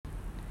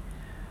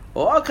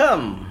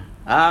Welcome.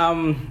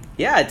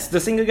 It's the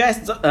Single Guys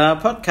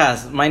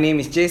podcast. My name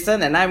is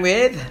Jason, and I'm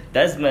with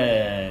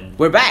Desmond.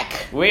 We're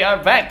back. We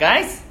are back,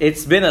 guys.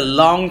 It's been a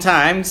long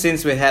time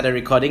since we had a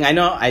recording. I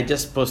know I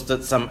just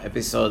posted some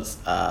episodes,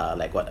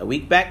 a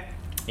week back,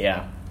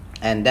 Yeah.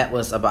 and that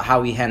was about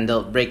how we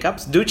handled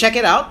breakups. Do check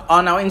it out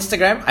on our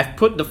Instagram. I've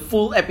put the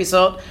full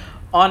episode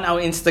on our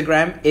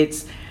Instagram.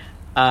 It's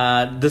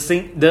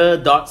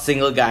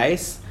the.single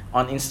guys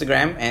on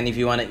Instagram, and if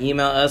you want to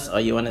email us or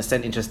you want to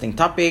send interesting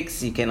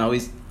topics, you can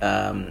always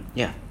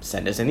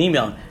send us an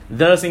email,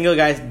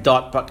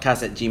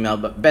 thesingleguys.podcast@gmail.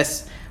 But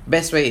best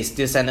way is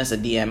to send us a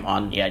DM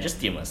on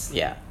Just DM us.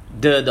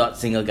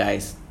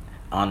 the.singleguys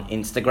on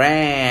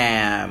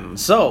Instagram.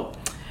 So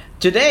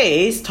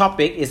today's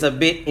topic is a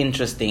bit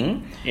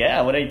interesting.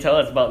 Yeah, what do you tell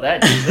us about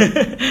that,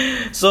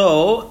 Jason?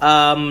 So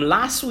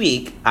last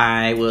week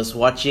I was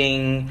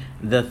watching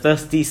the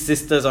Thirsty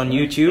Sisters on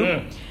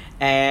YouTube.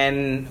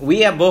 And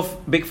we are both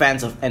big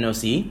fans of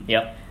NOC.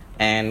 Yep.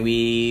 And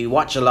we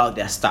watch a lot of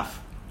their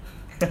stuff.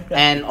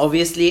 And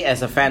obviously,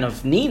 as a fan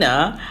of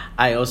Nina,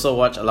 I also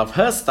watch a lot of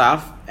her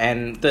stuff.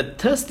 And the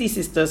Thirsty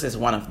Sisters is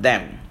one of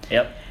them.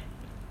 Yep.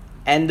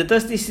 And the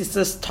Thirsty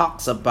Sisters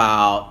talks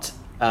about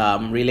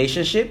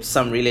relationships,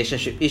 some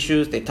relationship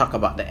issues. They talk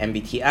about the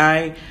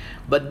MBTI.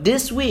 But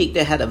this week,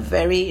 they had a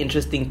very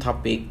interesting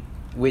topic,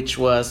 which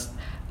was...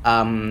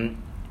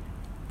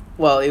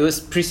 it was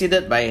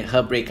preceded by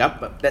her breakup,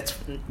 but that's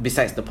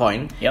besides the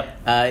point.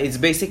 Yep. It's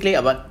basically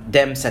about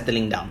them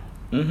settling down.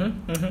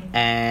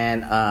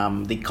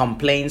 And the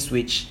complaints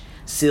which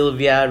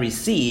Sylvia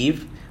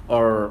received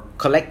or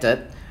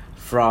collected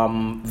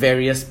from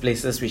various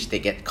places which they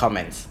get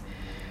comments.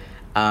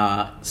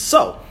 They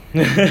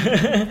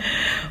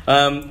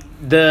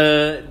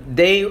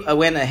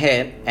went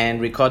ahead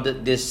and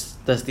recorded this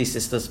Thirsty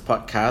Sisters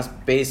podcast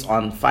based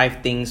on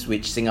 5 things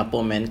which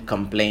Singapore men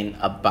complain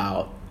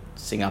about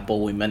Singapore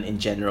women in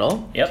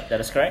general. Yep, that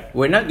is correct.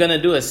 We're not gonna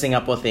do a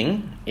Singapore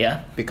thing.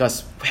 Yeah.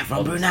 Because we're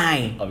from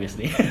Brunei.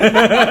 Obviously.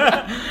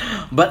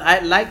 But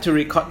I'd like to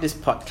record this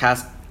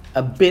podcast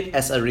a bit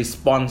as a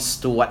response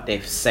to what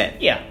they've said.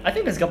 Yeah, I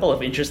think there's a couple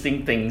of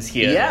interesting things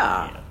here.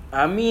 Yeah.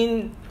 I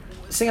mean,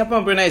 Singapore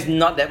and Brunei is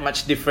not that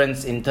much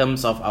difference in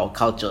terms of our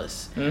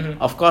cultures.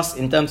 Of course,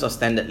 in terms of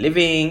standard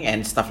living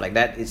and stuff like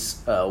that,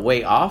 it's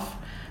way off.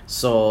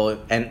 So,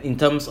 and in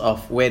terms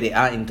of where they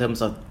are in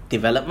terms of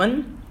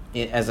development,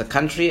 as a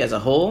country as a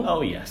whole.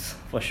 Oh yes,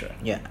 for sure.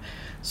 Yeah.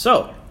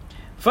 So,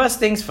 first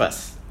things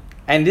first.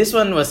 And this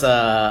one was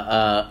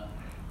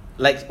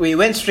we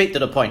went straight to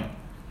the point.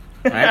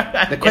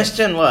 Right? The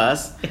question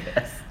was,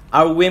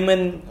 are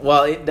women,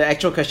 the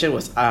actual question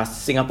was, are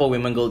Singapore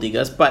women gold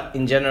diggers? But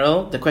in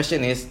general, the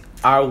question is,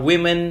 are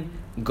women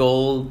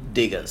gold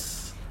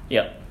diggers?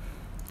 Yep.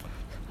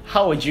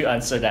 How would you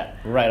answer that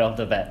right off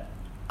the bat?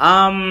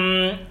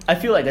 I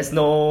feel like there's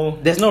no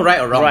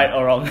right or wrong. Right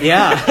or wrong.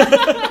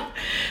 Yeah.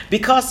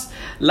 Because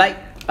like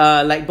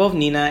both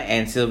Nina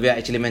and Sylvia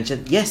actually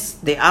mentioned, yes,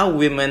 there are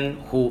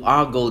women who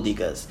are gold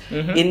diggers.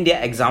 In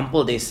their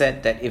example, they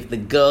said that if the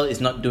girl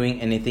is not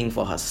doing anything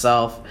for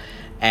herself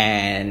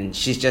and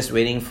she's just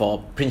waiting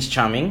for Prince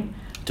Charming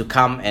to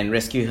come and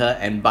rescue her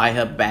and buy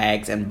her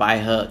bags and buy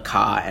her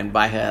car and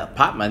buy her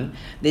apartment,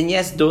 then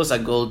yes, those are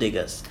gold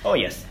diggers. Oh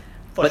yes,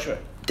 for sure.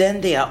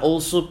 Then there are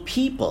also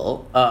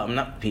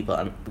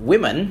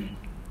women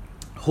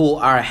who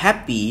are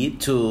happy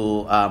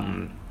to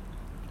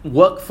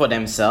work for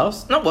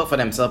themselves, not work for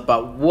themselves,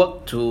 but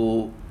work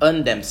to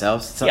earn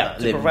themselves.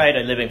 To provide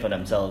a living for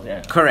themselves,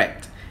 yeah.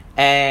 Correct.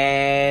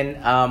 And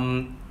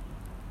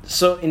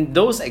so in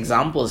those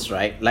examples,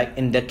 right, like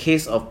in the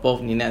case of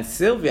both Nina and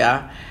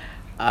Sylvia,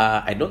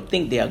 I don't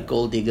think they are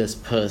gold diggers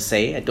per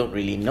se. I don't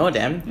really know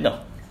them.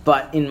 No.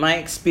 But in my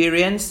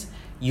experience,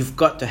 you've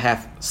got to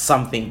have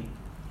something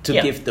to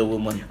give the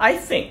woman. I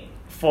think,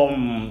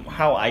 from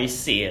how I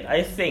see it,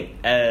 I think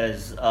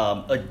as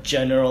a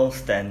general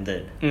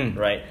standard,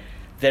 right,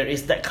 there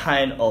is that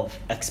kind of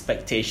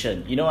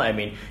expectation. You know what I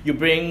mean? You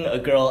bring a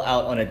girl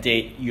out on a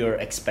date, you're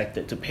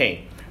expected to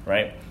pay,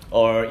 right?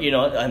 Or,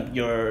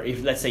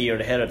 if let's say you're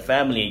the head of the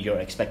family, you're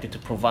expected to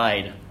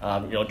provide,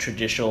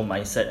 traditional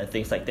mindset and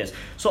things like this.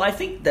 So I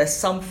think there's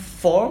some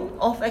form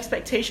of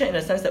expectation in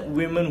the sense that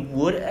women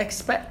would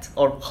expect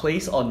or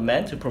place on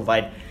men to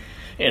provide,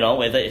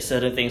 whether it's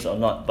certain things or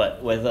not,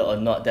 but whether or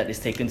not that is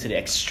taken to the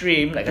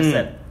extreme, like I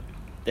said,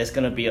 there's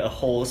going to be a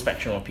whole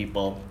spectrum of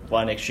people,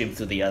 one extreme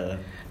to the other.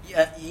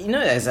 Yeah,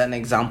 as an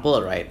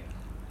example, right,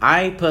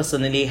 I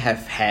personally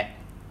have had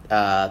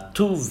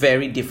 2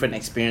 very different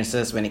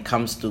experiences when it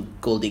comes to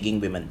gold digging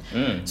women.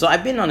 So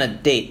I've been on a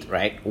date,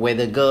 right, where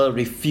the girl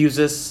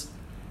refuses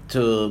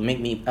to make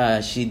me,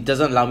 she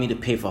doesn't allow me to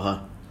pay for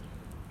her.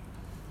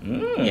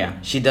 Yeah,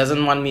 she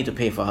doesn't want me to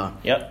pay for her.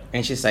 Yep.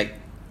 And she's like,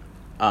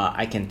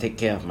 I can take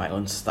care of my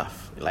own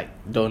stuff. Like,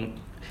 don't.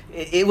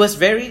 It was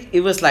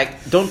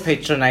like, don't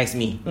patronize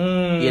me.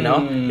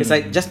 It's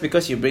like, just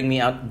because you bring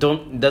me out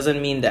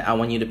doesn't mean that I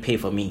want you to pay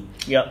for me.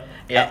 Yep.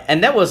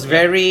 And that was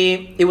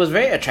very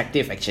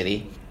attractive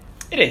actually.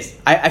 It is.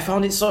 I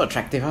found it so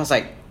attractive. I was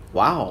like,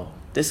 wow,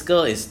 this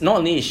girl is not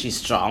only is she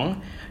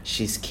strong,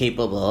 she's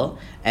capable,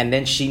 and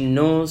then she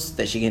knows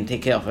that she can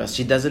take care of her.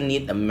 She doesn't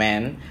need a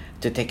man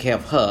to take care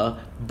of her,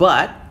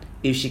 but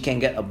if she can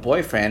get a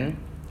boyfriend,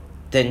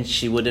 then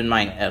she wouldn't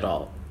mind at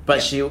all.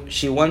 But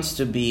she wants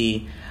to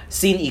be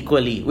seen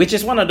equally, which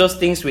is one of those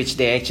things which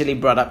they actually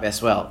brought up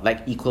as well,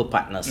 like equal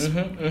partners.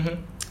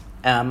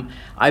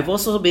 I've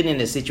also been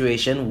in a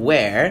situation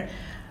where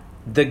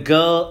the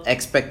girl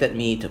expected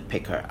me to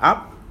pick her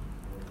up.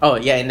 Oh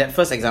yeah, in that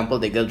first example,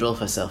 the girl drove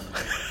herself.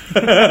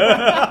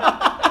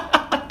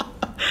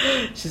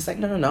 She's like,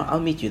 no, I'll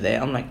meet you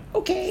there. I'm like,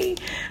 okay.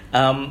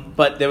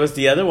 But there was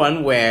the other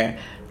one where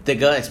the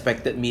girl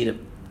expected me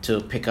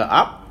to pick her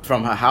up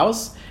from her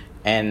house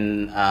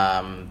and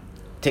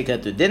take her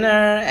to dinner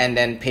and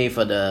then pay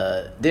for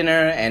the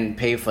dinner and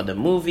pay for the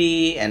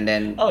movie and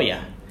then... Oh,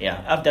 yeah.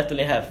 Yeah, I've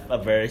definitely have a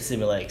very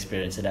similar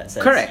experience in that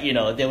sense. Correct. You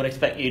know, they would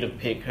expect you to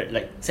pick her,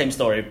 like, same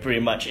story pretty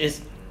much,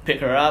 is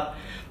pick her up,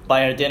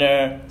 buy her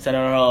dinner, send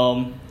her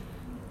home,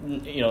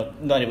 you know,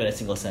 not even a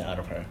single cent out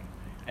of her.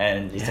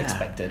 And it's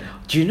expected.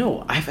 Do you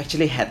know, I've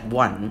actually had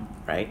one,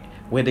 right,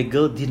 where the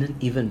girl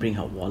didn't even bring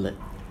her wallet.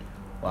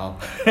 Wow.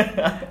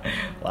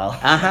 Wow.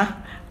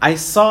 I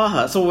saw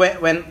her. So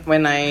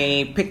when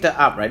I picked her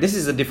up, right, this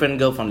is a different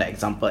girl from the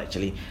example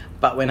actually,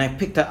 but when I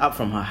picked her up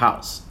from her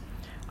house,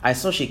 I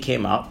saw she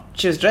came out.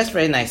 She was dressed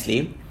very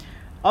nicely.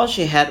 All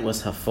she had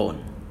was her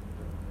phone.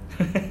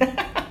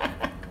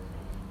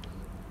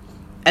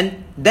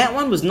 And that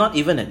one was not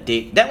even a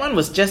date. That one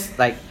was just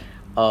like,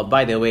 oh,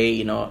 by the way,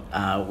 you know,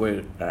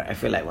 I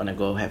feel like want to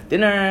go have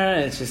dinner.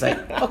 And she's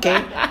like, okay.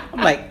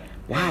 I'm like,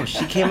 wow,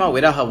 she came out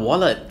without her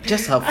wallet,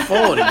 just her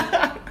phone.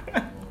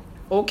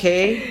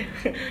 Okay.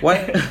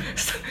 What?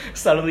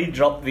 Suddenly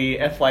drop the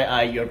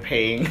FYI you're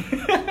paying.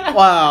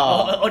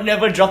 Wow. or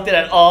never dropped it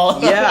at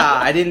all. Yeah,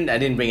 I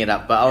didn't bring it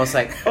up, but I was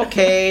like,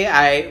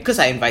 okay, because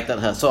I invited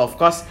her, so of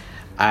course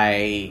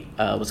I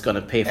was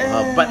gonna pay for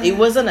her, but it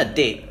wasn't a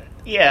date.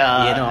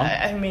 Yeah, you know.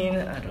 I mean,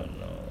 I don't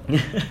know.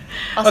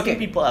 Asking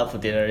people out for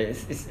dinner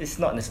it's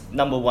not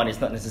number one.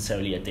 It's not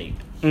necessarily a date.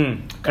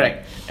 Correct.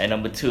 Right? And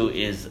number two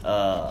is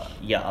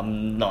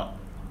I'm not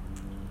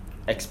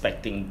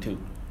expecting to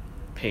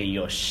pay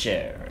your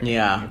share.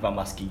 Yeah. If I'm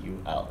asking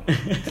you out.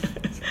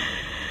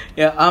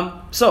 Yeah.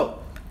 So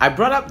I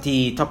brought up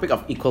the topic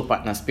of equal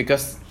partners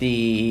because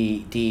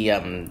the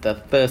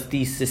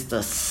Thirsty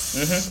Sisters,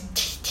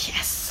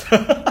 TTS,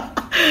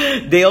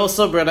 they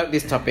also brought up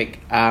this topic.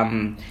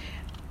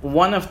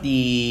 One of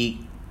the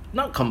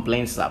not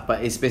complaints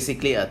but it's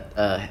basically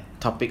a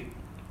topic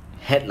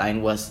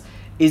headline was,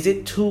 is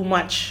it too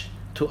much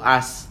to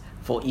ask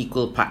for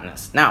equal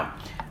partners? Now,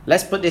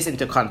 let's put this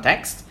into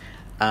context.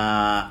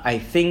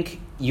 I think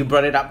you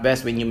brought it up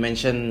best when you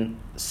mentioned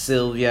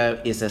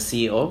Sylvia is a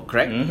CEO,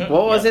 correct?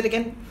 What was it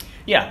again?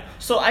 Yeah,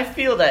 so I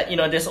feel that, you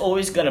know, there's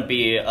always going to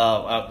be,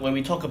 when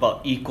we talk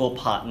about equal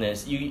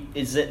partners,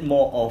 is it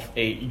more of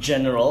a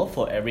general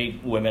for every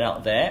woman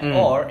out there,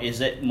 or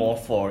is it more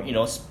for, you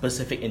know,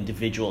 specific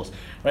individuals,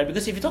 right?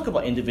 Because if you talk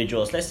about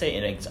individuals, let's say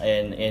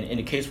in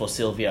the case for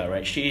Sylvia,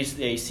 right, she's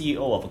a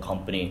CEO of a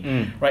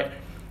company, right?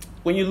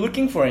 When you're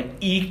looking for an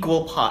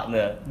equal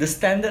partner, the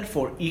standard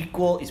for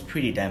equal is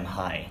pretty damn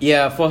high.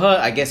 Yeah, for her,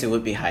 I guess it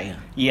would be higher.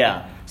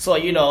 Yeah. So,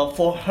 you know,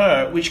 for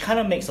her, which kind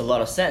of makes a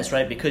lot of sense,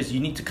 right? Because you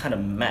need to kind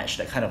of match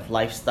that kind of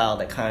lifestyle,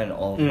 that kind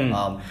of,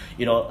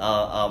 you know,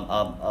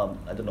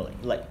 I don't know,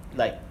 like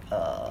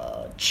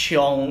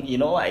chiong, you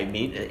know what I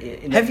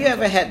mean? Have you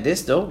ever had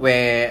this, though,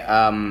 where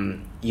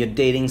you're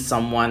dating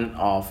someone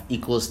of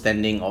equal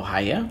standing or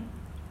higher?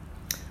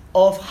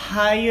 Of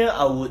higher,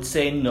 I would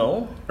say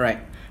no. Right.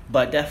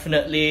 But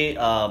definitely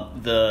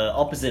the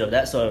opposite of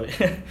that, so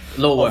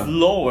lower. Of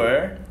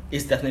lower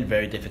is definitely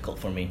very difficult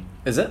for me.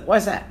 Is it? Why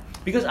is that?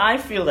 Because I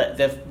feel that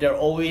they're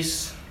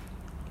always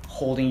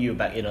holding you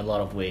back in a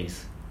lot of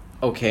ways.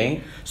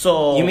 Okay.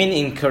 So you mean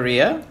in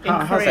Korea?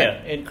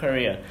 In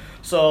Korea.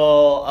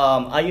 So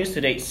I used to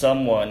date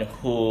someone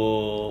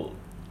who,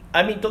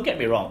 I mean, don't get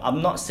me wrong,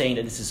 I'm not saying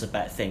that this is a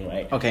bad thing,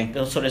 right? Okay.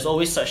 So there's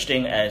always such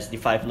thing as the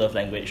 5 love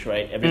language,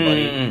 right?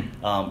 Everybody, you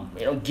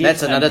know, gives.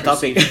 That's another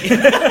topic.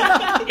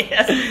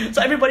 Yes.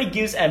 So everybody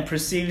gives and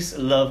perceives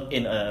love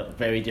in a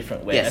very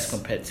different way as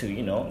compared to,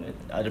 you know,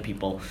 other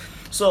people.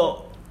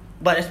 So,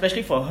 but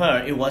especially for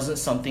her, it wasn't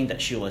something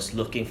that she was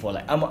looking for.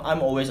 Like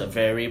I'm always a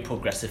very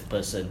progressive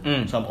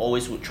person, so I'm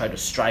always would try to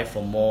strive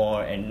for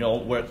more and, you know,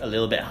 work a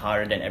little bit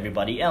harder than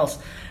everybody else.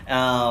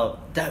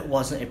 That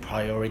wasn't a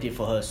priority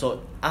for her.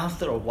 So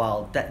after a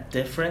while, that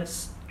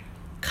difference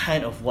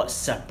kind of what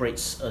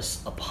separates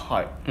us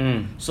apart.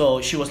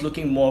 So she was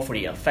looking more for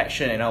the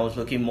affection, and I was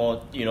looking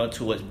more, you know,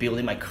 towards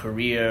building my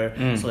career,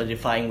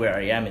 solidifying where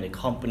I am in the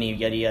company,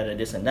 yada yada,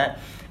 this and that.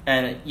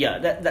 And yeah,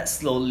 that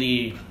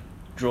slowly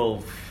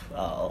drove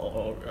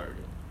or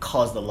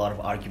caused a lot of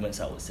arguments,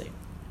 I would say.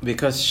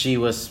 Because she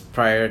was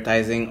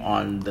prioritizing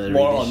on the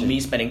more on me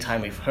spending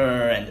time with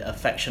her and the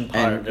affection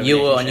part. And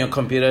you were on your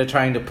computer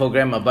trying to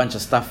program a bunch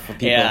of stuff for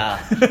people. Yeah.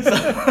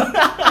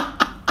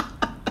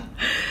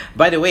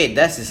 By the way,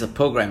 Des is a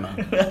programmer.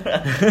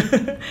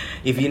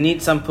 If you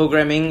need some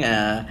programming,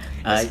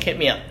 Just hit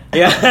me up.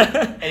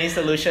 yeah, Any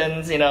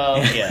solutions,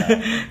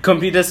 yeah.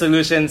 computer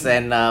solutions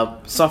and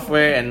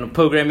software and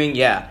programming,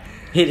 yeah,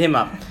 hit him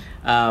up.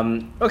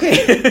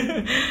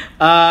 Okay.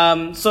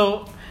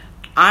 So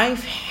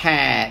I've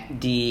had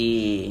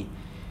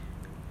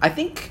I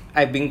think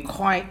I've been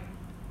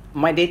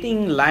my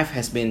dating life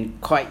has been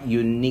quite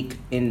unique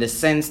in the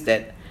sense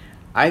that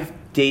I've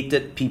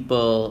dated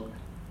people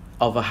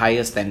of a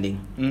higher standing.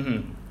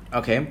 Mm-hmm.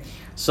 Okay,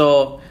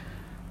 so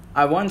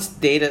I once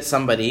dated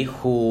somebody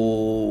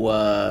who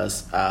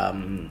was a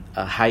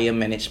higher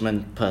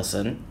management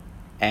person,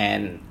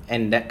 and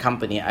in that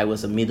company I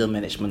was a middle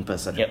management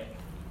person. Yep.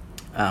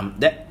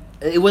 That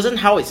it wasn't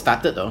how it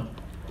started though.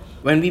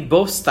 When we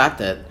both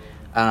started,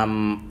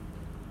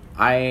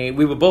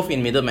 we were both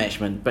in middle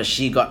management, but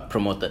she got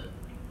promoted.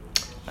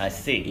 I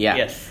see. Yeah.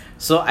 Yes.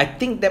 So I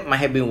think that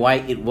might have been why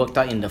it worked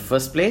out in the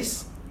first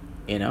place,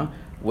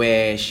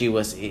 where she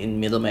was in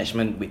middle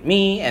management with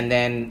me, and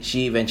then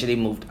she eventually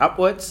moved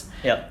upwards.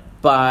 Yep.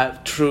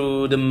 But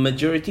through the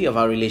majority of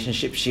our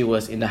relationship, she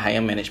was in the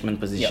higher management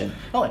position. Yep.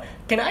 Oh,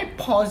 can I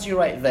pause you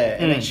right there?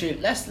 And actually,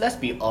 let's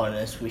be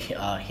honest. We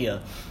are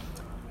here.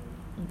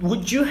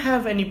 Would you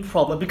have any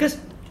problem? Because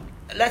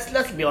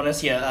let's be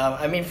honest here.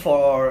 I mean,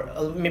 for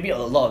maybe a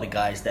lot of the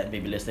guys that may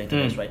be listening to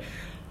this, right?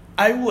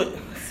 I would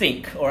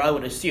think, or I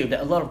would assume that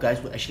a lot of guys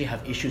would actually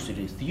have issues with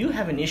this. Do you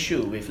have an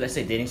issue with, let's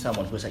say, dating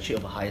someone who's actually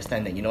of a higher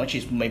standing?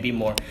 She's maybe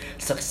more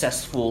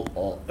successful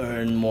or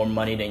earn more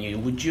money than you.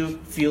 Would you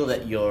feel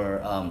that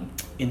you're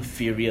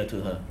inferior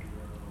to her?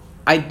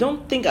 I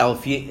don't think I'll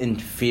feel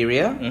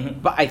inferior,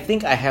 but I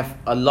think I have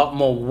a lot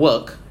more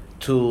work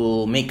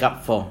to make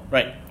up for.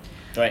 Right.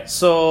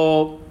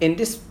 So in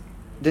this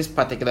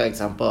particular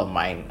example of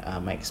mine,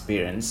 my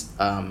experience,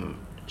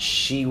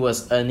 she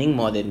was earning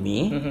more than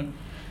me. Mm-hmm.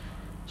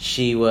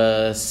 She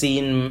was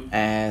seen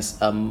as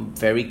a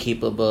very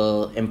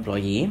capable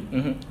employee,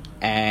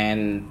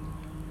 and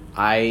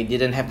I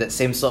didn't have that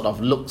same sort of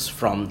looks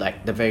from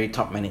like the very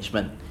top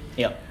management.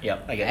 Yeah,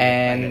 I get it.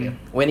 And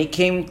when it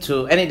came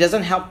to, and it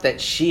doesn't help that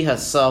she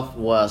herself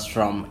was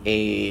from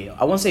I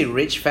won't say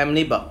rich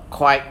family, but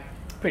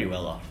pretty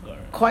well off.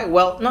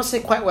 Not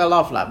say quite well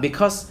off lah,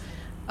 because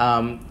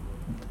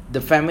the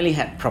family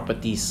had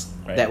properties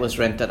that was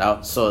rented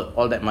out, so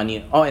all that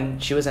money. Oh,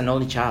 and she was an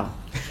only child.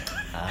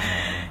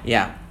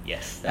 Yeah.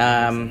 Yes.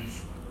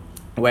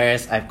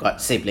 Whereas I've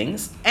got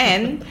siblings,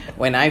 and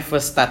when I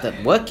first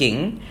started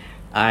working,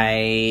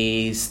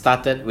 I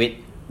started with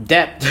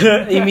debt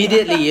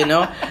immediately.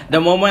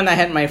 The moment I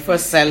had my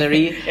first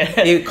salary,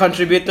 it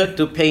contributed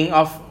to paying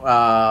off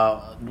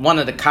one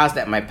of the cars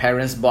that my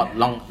parents bought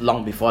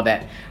long before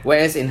that.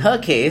 Whereas in her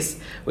case,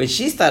 when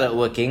she started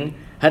working,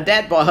 her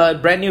dad bought her a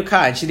brand new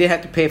car and she didn't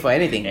have to pay for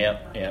anything.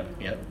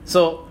 Yep.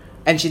 So,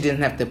 and she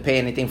didn't have to pay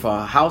anything for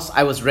her house.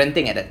 I was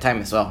renting at that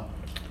time as well.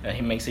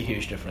 It makes a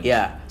huge difference.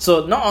 Yeah.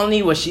 So not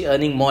only was she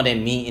earning more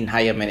than me in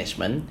higher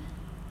management,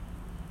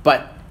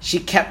 but she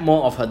kept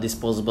more of her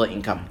disposable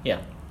income.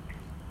 Yeah.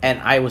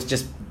 And I was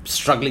just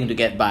struggling to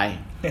get by.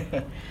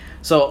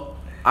 So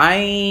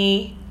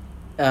I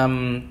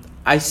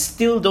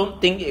still don't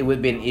think it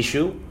would be an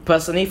issue.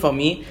 Personally, for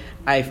me,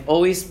 I've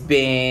always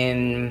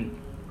been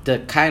the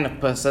kind of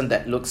person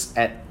that looks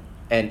at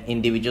an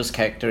individual's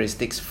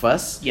characteristics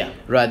first,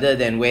 rather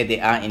than where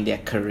they are in their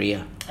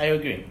career. I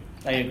agree.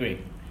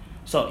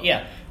 So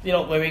yeah,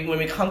 when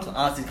we come to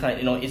ask this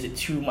kind of, is it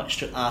too much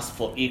to ask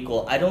for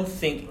equal? I don't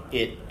think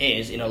it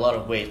is in a lot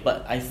of ways,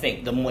 but I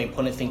think the more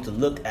important thing to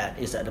look at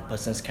is at the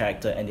person's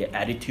character and their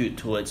attitude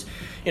towards,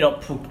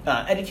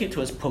 attitude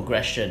towards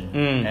progression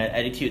and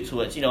attitude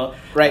towards,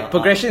 Right,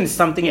 progression is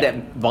something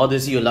that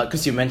bothers you a lot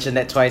because you mentioned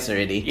that twice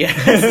already.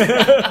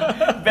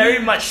 Yes, very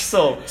much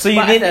so. So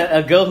you need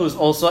a girl who's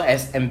also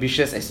as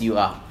ambitious as you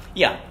are.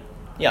 Yeah,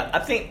 I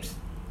think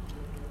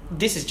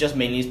this is just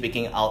mainly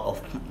speaking out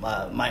of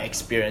my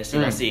experience,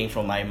 seeing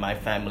from my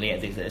family and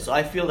things like that. So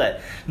I feel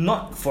that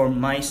not for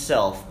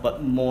myself,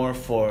 but more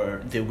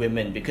for the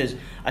women, because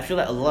I feel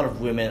that a lot of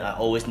women are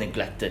always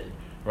neglected,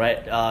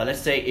 right?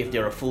 Let's say if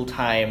they're a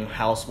full-time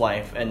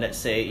housewife, and let's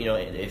say,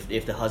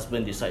 if the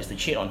husband decides to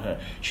cheat on her,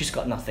 she's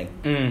got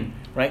nothing,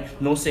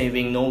 right? No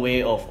saving, no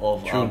way of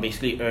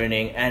basically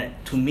earning. And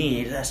to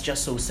me, that's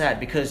just so sad,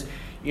 because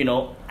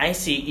I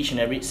see each and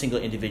every single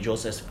individual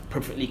as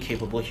perfectly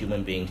capable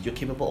human beings. You're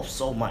capable of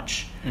so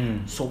much.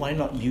 So why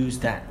not use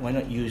that? Why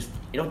not use,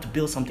 to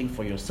build something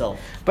for yourself?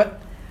 But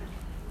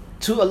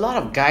to a lot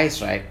of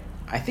guys, right,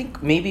 I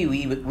think maybe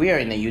we are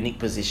in a unique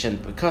position,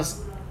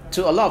 because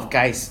to a lot of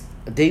guys,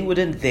 they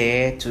wouldn't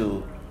dare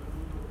to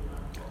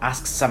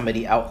ask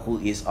somebody out who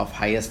is of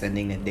higher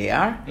standing than they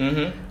are.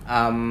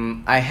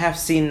 I have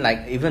seen,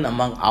 like, even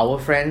among our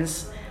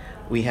friends,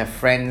 we have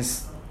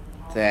friends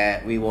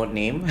that we won't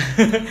name.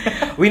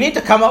 We need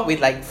to come up with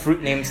like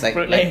fruit names, like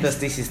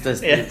Thirsty Sisters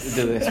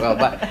do as well.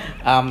 But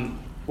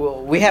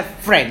we have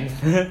friends.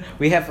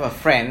 We have a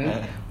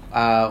friend,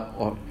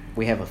 or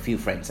we have a few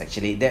friends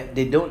actually, that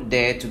they don't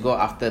dare to go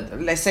after.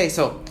 Let's say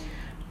so.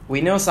 we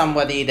know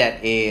somebody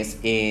that is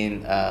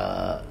in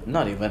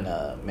not even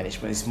a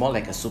management, it's more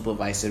like a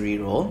supervisory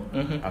role.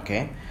 Mm-hmm.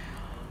 Okay,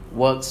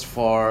 works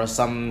for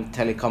some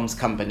telecoms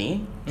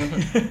company.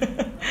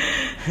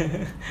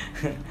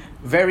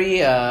 Very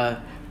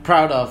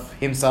proud of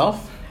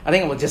himself. I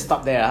think we'll just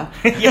stop there.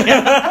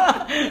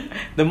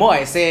 The more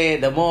I say,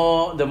 the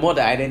more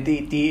the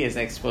identity is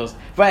exposed.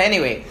 But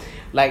anyway,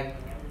 like,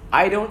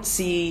 I don't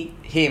see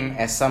him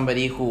as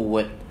somebody who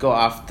would go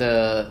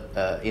after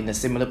in a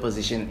similar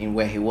position in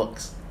where he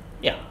works.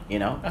 Yeah, You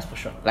know, that's for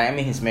sure. like, I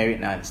mean, he's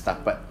married now and stuff,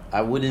 but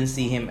I wouldn't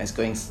see him as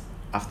going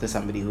after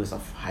somebody who's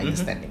of higher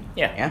standing.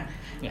 Yeah.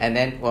 And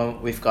then, well,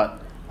 we've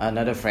got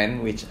another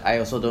friend, which I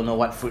also don't know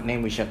what fruit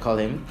name we shall call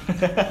him,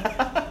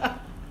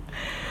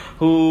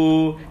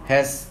 who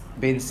has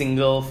been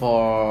single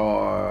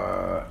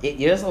for 8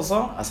 years or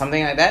so, or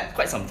something like that.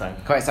 Quite some time.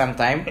 Quite some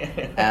time.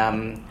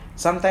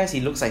 Sometimes he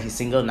looks like he's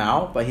single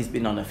now, but he's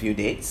been on a few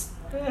dates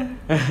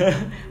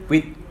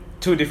with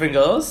 2 different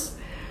girls.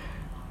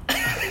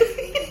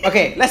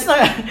 Okay, let's not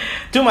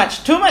too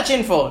much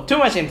info.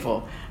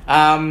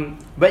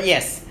 But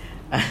yes,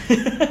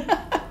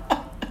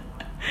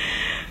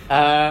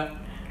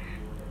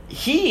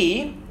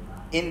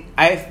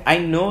 I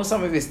know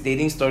some of his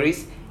dating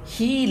stories.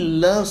 He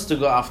loves to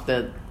go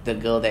after the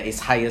girl that is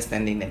higher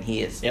standing than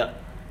he is. Yeah.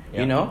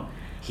 You know,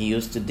 he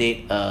used to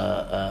date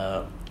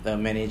a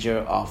manager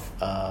of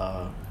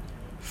a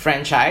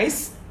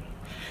franchise.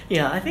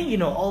 Yeah, I think,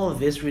 all of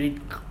this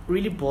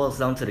really boils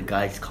down to the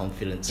guy's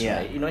confidence, Yeah.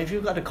 right? If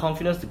you've got the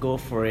confidence to go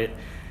for it,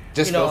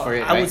 Just go for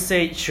it, I right? would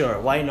say, sure,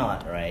 why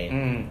not, right?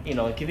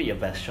 Mm. Give it your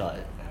best shot.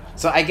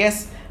 So I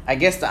guess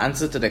the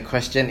answer to the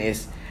question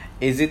is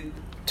it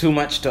too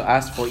much to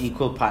ask for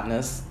equal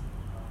partners?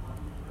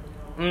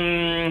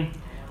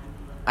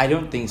 I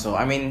don't think so.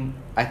 I mean,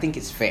 I think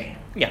it's fair.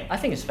 Yeah, I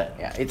think it's fair.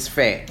 Yeah, it's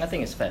fair. I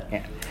think it's fair.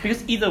 Yeah.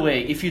 Because either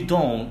way, if you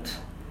don't,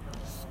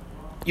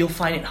 you'll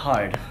find it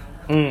hard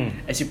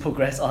as you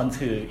progress on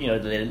to,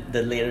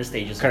 the later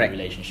stages Correct. of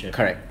the relationship.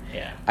 Correct.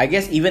 Yeah. I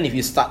guess even if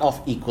you start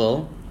off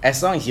equal,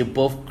 as long as you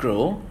both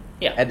grow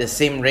Yeah. at the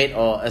same rate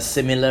or a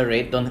similar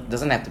rate,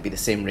 doesn't have to be the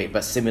same rate,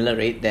 but similar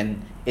rate,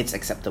 then it's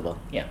acceptable.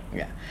 Yeah.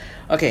 Yeah.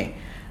 Okay.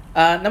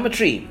 Number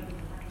 3.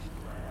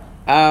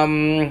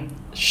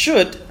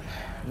 Should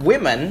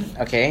women,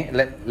 okay,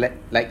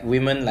 like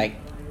women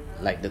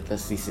like the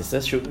Thirsty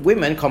Sisters, should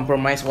women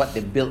compromise what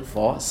they built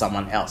for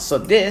someone else? So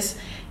this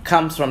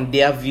comes from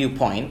their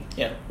viewpoint,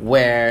 Yeah.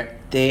 where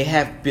they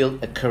have built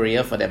a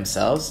career for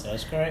themselves.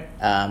 That's correct.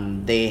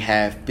 They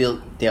have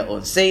built their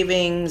own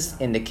savings.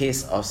 In the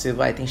case of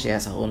Silva, I think she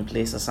has her own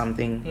place or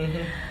something.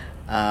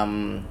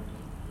 Mm-hmm.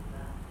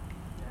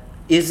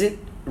 Is it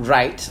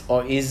right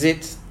or is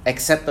it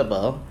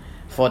acceptable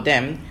for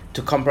them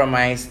to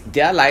compromise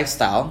their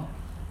lifestyle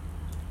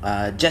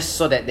just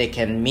so that they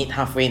can meet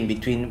halfway in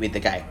between with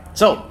the guy?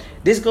 So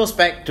this goes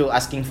back to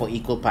asking for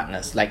equal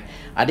partners. Like,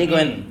 are they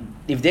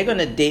if they're going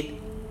to date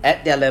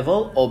at their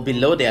level or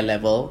below their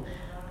level,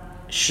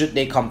 should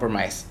they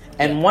compromise?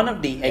 And one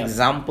of the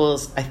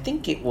examples, I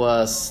think it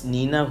was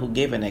Nina who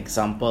gave an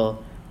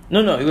example.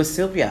 No, it was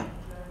Sylvia,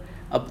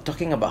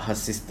 talking about her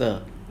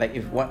sister. Like,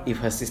 if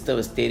her sister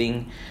was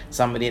dating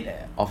somebody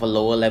of a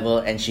lower level,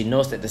 and she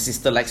knows that the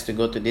sister likes to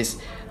go to this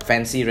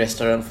fancy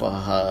restaurant for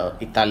her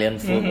Italian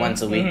food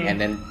once a week, and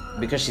then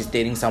because she's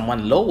dating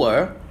someone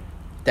lower,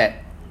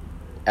 that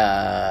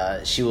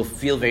she will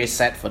feel very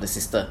sad for the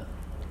sister.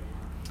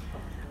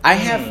 I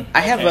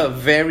have a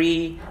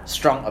very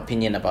strong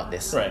opinion about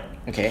this. Right.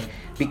 Okay,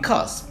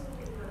 because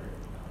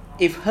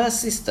if her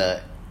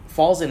sister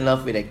falls in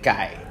love with a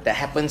guy that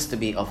happens to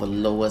be of a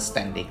lower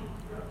standing,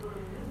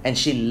 and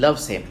she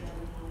loves him,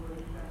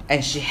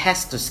 and she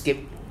has to skip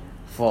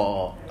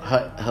for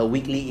her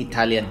weekly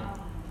Italian,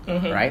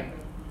 right?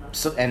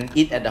 So, and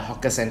eat at the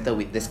hawker center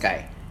with this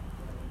guy,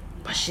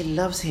 but she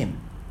loves him.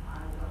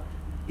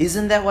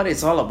 Isn't that what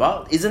it's all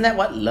about? Isn't that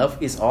what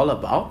love is all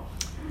about?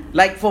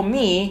 Like, for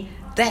me,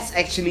 that's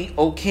actually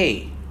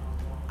okay.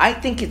 I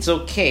think it's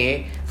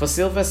okay for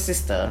Silva's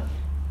sister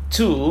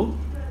to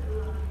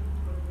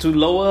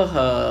lower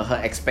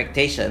her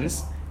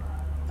expectations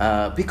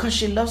because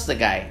she loves the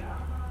guy.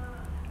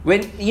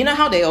 When you know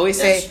how they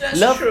always say That's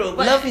love true,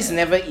 but- love is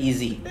never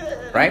easy,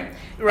 right?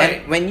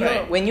 Right, And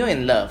right. when you're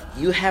in love,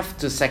 you have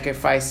to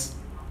sacrifice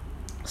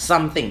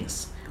some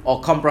things or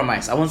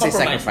compromise. I won't say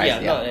Compromise,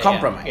 sacrifice.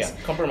 Compromise.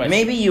 yeah, compromise.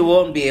 Maybe you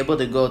won't be able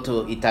to go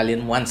to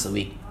Italian once a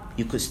week.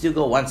 You could still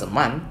go once a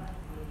month.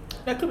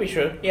 That could be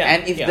true. Yeah.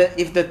 And yeah.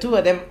 if the two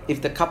of them,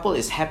 if the couple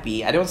is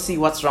happy, I don't see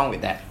what's wrong with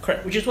that.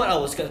 Correct, which is what I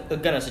was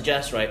gonna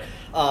suggest, right?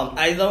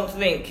 I don't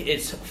think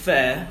it's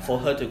fair for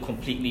her to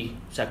completely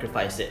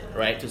sacrifice it,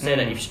 right? To say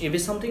that if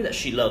it's something that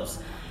she loves,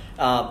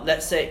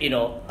 let's say,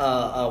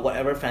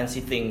 whatever fancy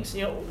things,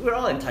 we're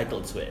all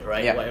entitled to it,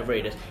 right? Yeah. Whatever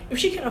it is. If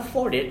she can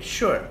afford it,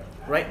 sure,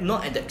 right?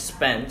 Not at the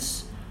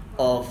expense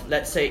of,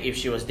 let's say, if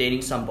she was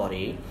dating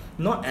somebody,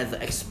 not at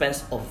the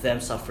expense of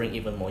them suffering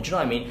even more. Do you know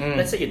what I mean?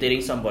 Let's say you're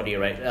dating somebody,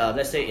 right?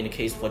 Let's say in the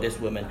case for this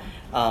woman,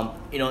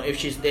 if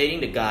she's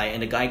dating the guy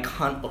and the guy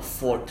can't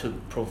afford to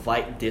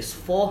provide this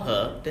for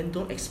her, then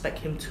don't expect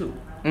him to.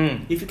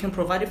 If you can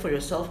provide it for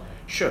yourself,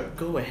 sure,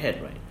 go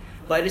ahead, right?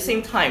 But at the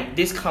same time,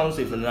 this comes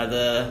with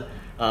another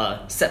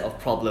set of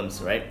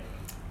problems, right?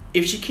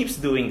 If she keeps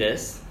doing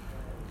this,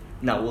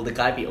 now will the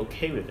guy be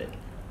okay with it?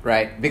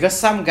 Right, because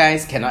some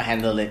guys cannot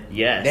handle it.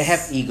 Yes. They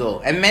have ego.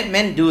 And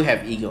men do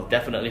have ego.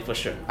 Definitely, for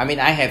sure. I mean,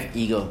 I have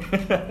ego.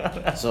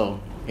 So,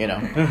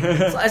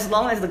 So as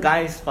long as the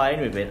guy is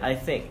fine with it, I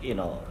think,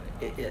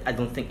 I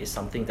don't think it's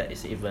something that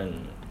is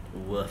even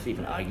worth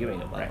even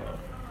arguing about. Right.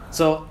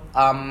 So,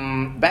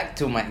 back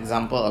to my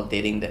example of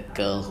dating that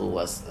girl who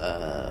was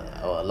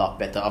a lot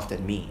better off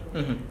than me.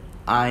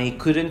 I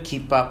couldn't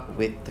keep up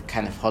with the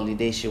kind of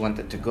holiday she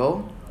wanted to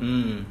go.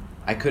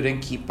 I couldn't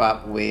keep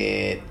up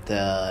with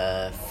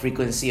the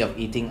frequency of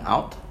eating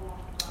out.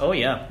 Oh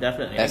yeah,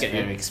 definitely. That's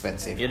very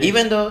expensive.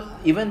 Even though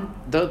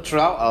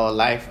throughout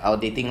our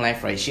dating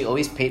life, right, she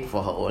always paid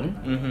for her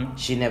own.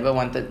 She never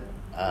wanted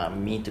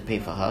me to pay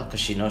for her because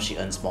she knows she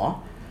earns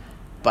more.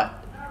 But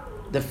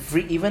the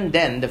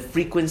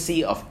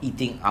frequency of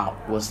eating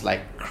out was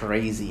like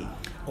crazy.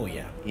 Oh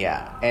yeah.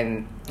 Yeah,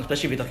 and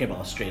especially if you're talking about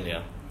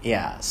Australia.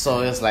 Yeah,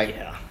 so it was like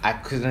I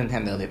couldn't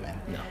handle it,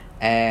 man. No.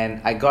 And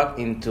I got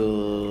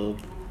into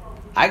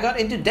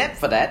debt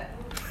for that.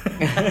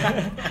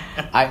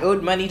 I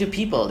owed money to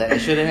people that I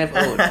shouldn't have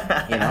owed,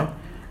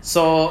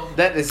 So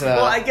that is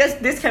well, I guess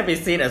this can be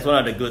seen as one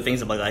of the good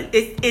things about life.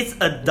 It's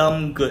a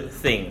dumb good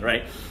thing,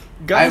 right?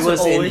 Guys I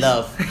was always, in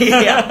love.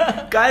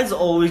 Yeah, guys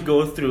always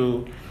go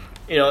through,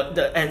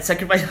 and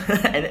sacrifice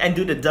and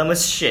do the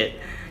dumbest shit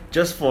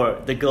just for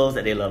the girls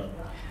that they love.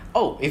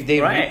 Oh, if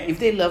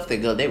they love the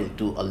girl, they will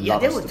do a lot. Yeah,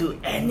 they will do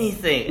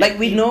anything. Like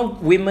we know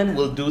women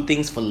will do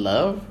things for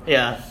love.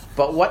 Yeah.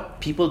 But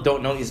what people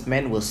don't know is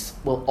men will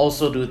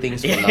also do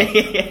things for love.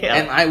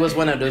 And I was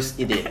one of those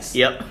idiots.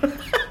 Yep.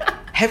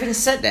 Having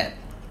said that,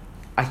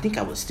 I think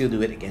I would still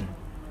do it again.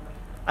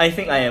 I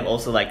think I am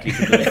also likely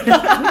to do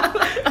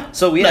it.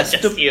 So we are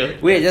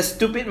just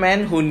stupid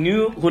men who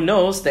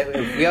knows that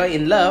if we are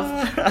in love,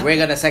 we're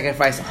gonna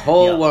sacrifice the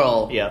whole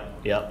world. Yeah.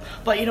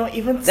 But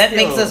even that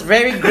makes us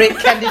very great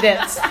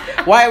candidates.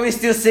 Why are we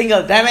still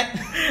single? Damn it!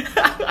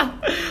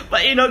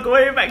 But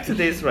going back to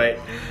this, right?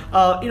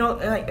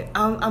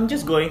 I'm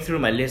just going through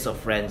my list of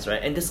friends,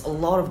 right? And there's a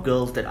lot of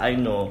girls that I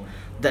know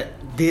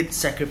that did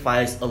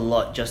sacrifice a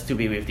lot just to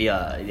be with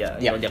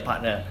their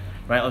partner.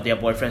 Right, or their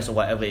boyfriends or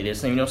whatever it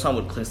is. And some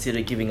would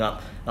consider giving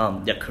up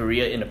their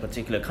career in a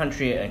particular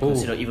country and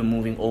consider even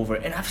moving over.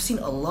 And I've seen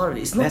a lot of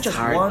it. It's not That's just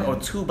hard, one man. or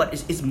two, but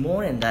it's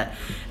more than that.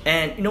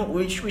 And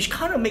which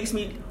kind of makes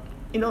me,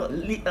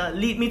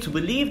 lead me to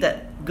believe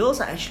that girls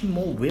are actually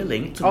more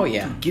willing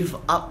to give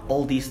up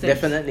all these things.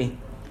 Definitely,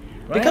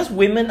 right? Because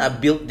women are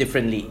built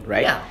differently,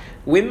 right? Yeah.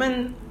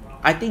 Women,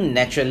 I think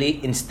naturally,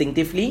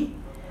 instinctively,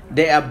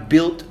 they are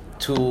built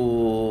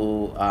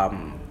to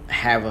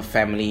have a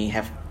family,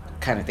 have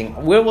kind of thing.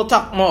 We'll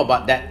talk more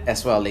about that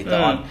as well later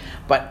on.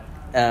 But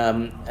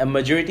a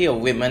majority of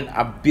women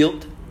are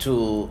built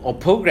to or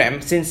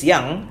programmed since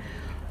young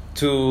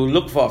to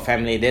look for a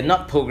family. They're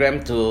not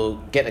programmed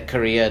to get a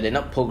career. They're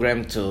not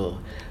programmed to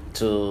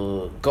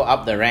go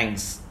up the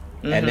ranks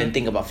and then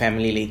think about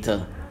family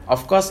later.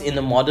 Of course, in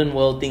the modern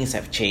world, things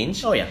have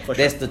changed. Oh yeah, for sure.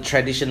 There's the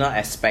traditional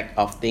aspect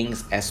of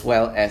things as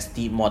well as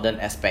the modern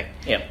aspect.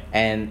 Yep.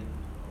 And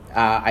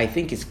I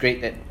think it's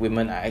great that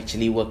women are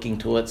actually working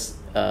towards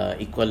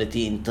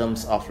equality in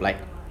terms of like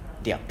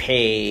their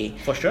pay,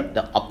 for sure,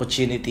 the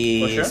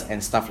opportunities, for sure,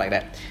 and stuff like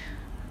that.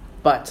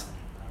 But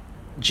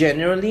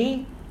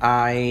generally,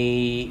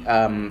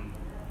 I'm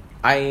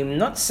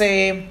not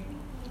saying,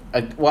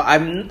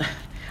 I'm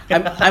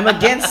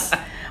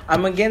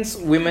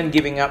against women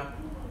giving up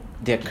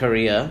their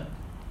career,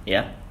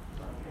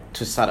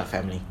 to start a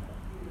family.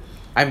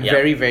 I'm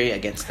very, very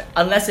against that.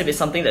 Unless if it's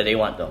something that they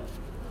want, though.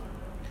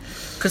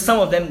 Because some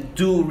of them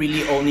do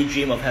really only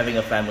dream of having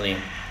a family.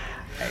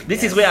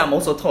 This is where I'm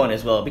also torn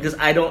as well, because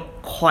I don't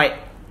quite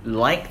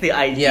like the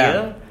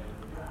idea,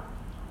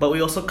 but we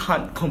also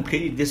can't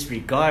completely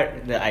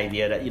disregard the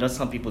idea that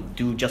some people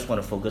do just want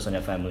to focus on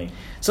their family.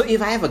 So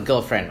if I have a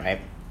girlfriend,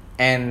 right,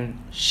 and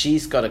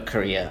she's got a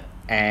career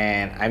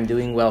and I'm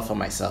doing well for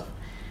myself,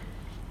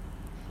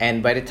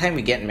 and by the time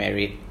we get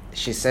married,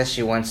 she says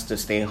she wants to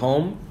stay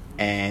home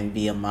and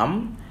be a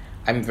mom,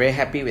 I'm very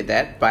happy with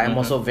that, but I'm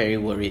also very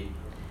worried.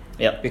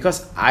 Yep.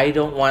 Because I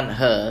don't want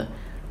her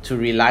to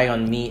rely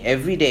on me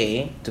every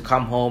day to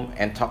come home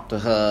and talk to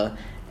her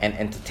and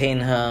entertain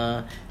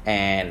her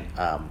and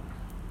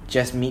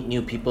just meet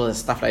new people and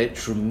stuff like that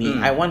through me.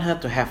 I want her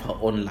to have her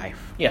own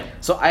life. Yeah.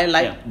 So I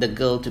like the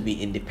girl to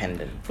be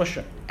independent. For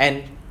sure.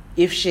 And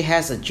if she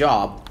has a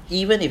job,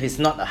 even if it's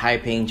not a high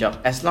paying job,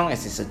 as long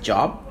as it's a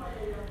job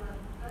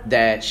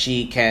that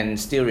she can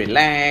still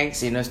relax,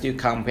 still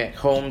come back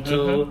home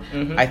to,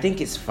 I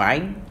think it's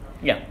fine.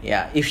 Yeah.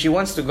 Yeah. If she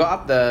wants to go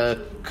up the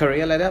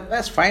career ladder,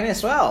 that's fine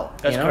as well.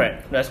 That's you know?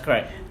 correct. That's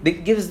correct.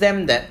 It gives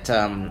them that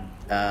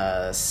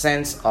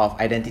sense of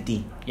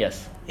identity.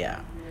 Yes. Yeah.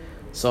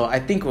 So I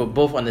think we're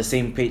both on the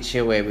same page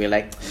here, where we're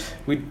like,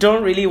 we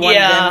don't really want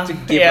them to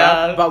give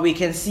up, but we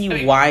can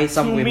see why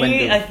some women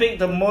do. I think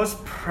the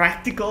most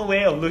practical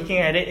way of looking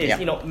at it is,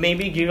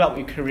 maybe give up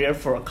your career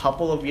for a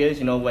couple of years,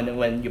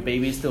 when your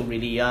baby's still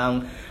really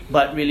young,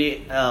 but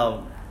really,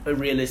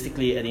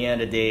 realistically, at the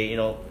end of the day,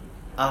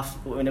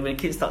 when the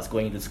kid starts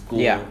going to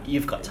school,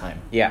 you've got time.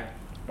 Yeah.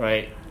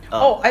 Right.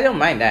 I don't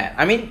mind that.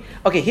 I mean,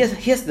 okay,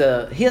 here's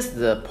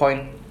the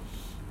point.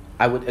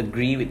 I would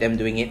agree with them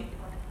doing it.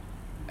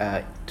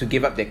 To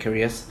give up their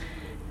careers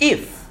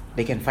if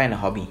they can find a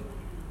hobby.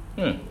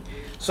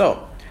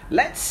 So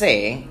let's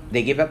say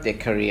they give up their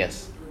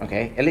careers,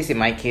 okay? At least in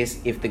my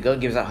case, if the girl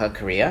gives up her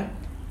career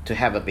to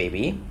have a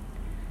baby,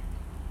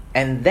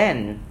 and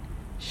then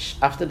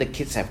after the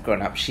kids have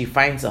grown up, she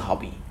finds a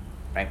hobby,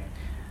 right?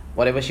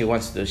 Whatever she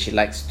wants to do, she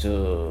likes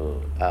to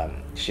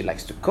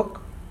cook.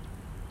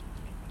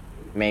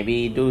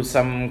 Maybe do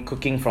some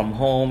cooking from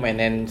home and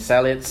then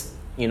sell it.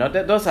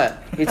 Those are.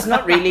 It's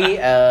not really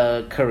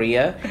a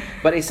career,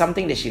 but it's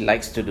something that she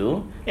likes to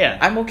do. Yeah,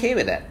 I'm okay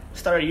with that.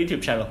 Start a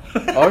YouTube channel.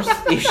 Or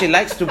if she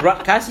likes to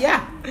broadcast,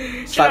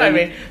 There's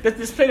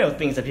plenty of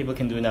things that people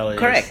can do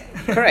nowadays.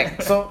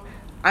 Correct. So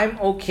I'm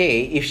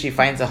okay if she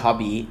finds a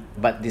hobby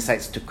but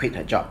decides to quit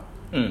her job.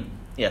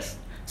 Yes.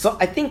 So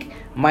I think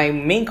my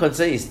main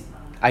concern is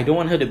I don't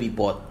want her to be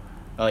bored.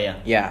 Oh yeah.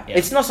 Yeah.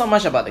 It's not so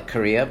much about the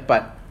career,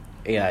 but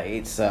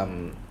it's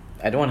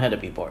I don't want her to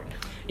be bored.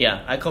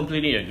 Yeah, I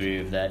completely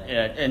agree with that.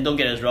 And don't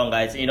get us wrong,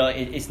 guys.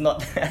 It's not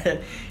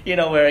that,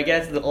 we're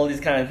against all this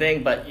kind of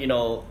thing, but,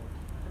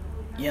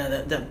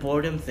 that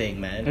boredom thing,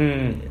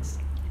 man.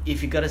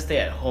 If you gotta stay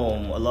at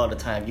home a lot of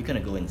the time, you're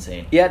gonna go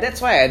insane. Yeah, that's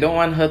why I don't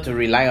want her to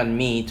rely on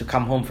me to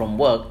come home from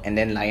work and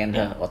then lie on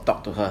her or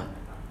talk to her,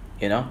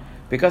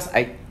 because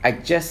I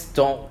just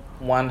don't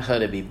want her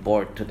to be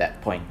bored to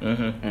that point.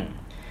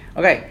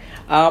 Okay,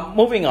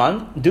 moving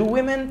on. Do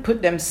women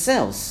put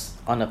themselves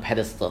on a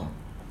pedestal?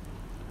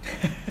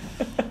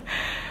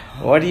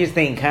 What do you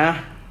think, huh?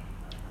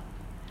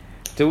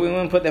 Do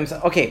women put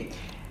themselves... Okay,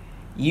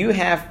 you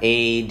have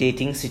a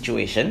dating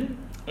situation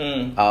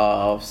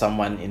of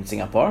someone in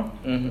Singapore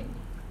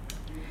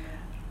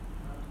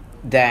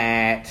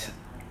that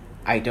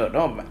I don't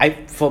know.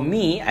 For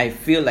me, I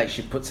feel like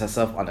she puts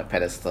herself on a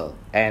pedestal,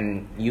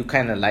 and you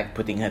kind of like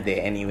putting her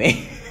there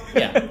anyway.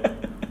 Yeah.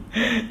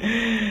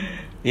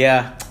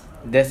 Yeah,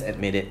 let's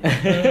admit it.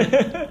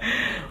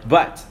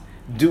 But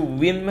do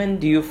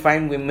you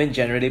find women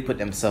generally put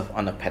themselves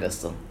on a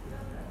pedestal?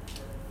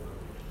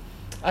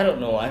 I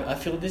don't know. I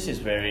feel this is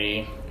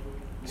very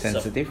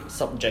sensitive,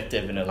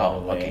 subjective in a lot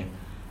of way. Okay.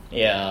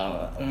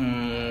 Yeah.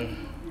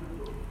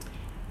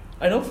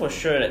 I know for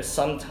sure that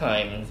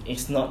sometimes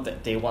it's not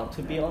that they want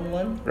to be on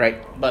one,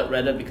 right? But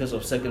rather because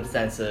of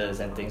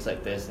circumstances and things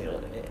like this,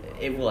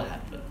 it will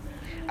happen.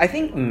 I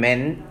think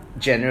men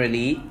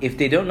generally, if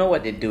they don't know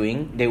what they're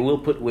doing, they will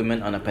put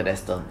women on a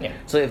pedestal. Yeah.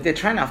 So if they're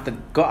trying to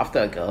go after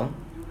a girl,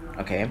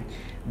 okay,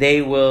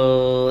 they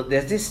will.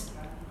 There's this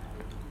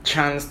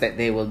chance that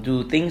they will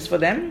do things for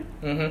them,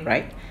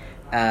 right?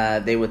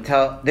 They will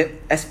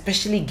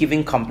especially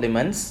giving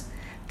compliments.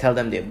 Tell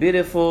them they're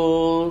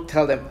beautiful.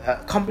 Tell them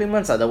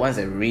compliments are the ones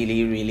that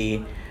really,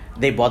 really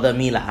they bother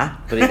me lah.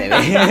 Put it that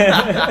way.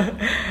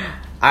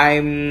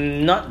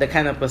 I'm not the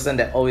kind of person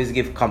that always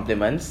give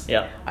compliments.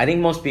 Yeah. I think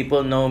most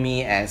people know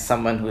me as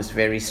someone who's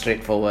very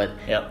straightforward.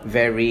 Yep.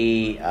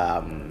 Very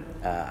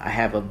I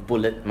have a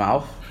bullet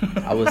mouth.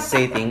 I will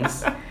say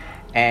things,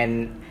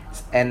 and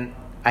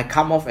I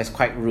come off as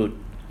quite rude.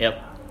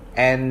 Yep.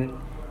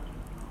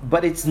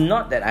 But it's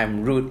not that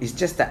I'm rude. It's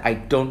just that I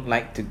don't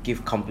like to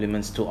give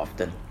compliments too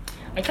often.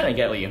 I kind of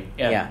get what you.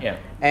 Yeah.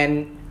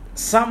 And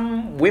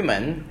some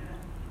women,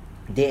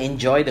 they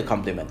enjoy the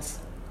compliments.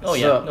 Oh,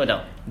 yeah, no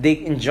doubt.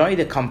 They enjoy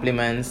the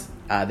compliments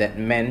that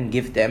men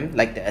give them,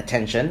 like the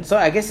attention. So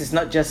I guess it's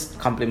not just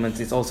compliments,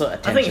 it's also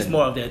attention. I think it's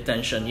more of the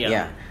attention, yeah.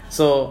 Yeah.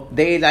 So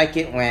they like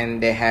it when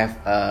they have...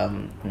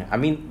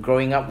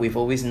 growing up, we've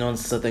always known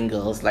certain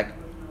girls. Like,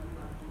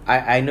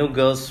 I know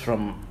girls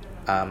from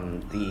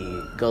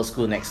the girls'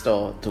 school next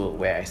door to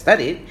where I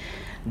studied.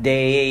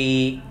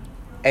 They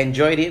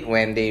enjoyed it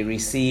when they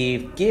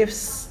received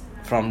gifts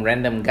from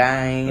random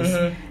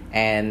guys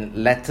and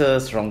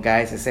letters from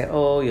guys that say,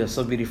 "Oh, you're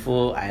so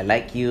beautiful, I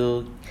like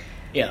you."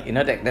 Yeah.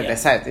 That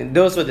side.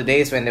 Those were the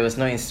days when there was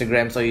no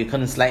Instagram, so you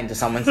couldn't slide into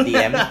someone's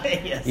DM.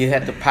 Yes. You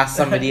had to pass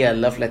somebody a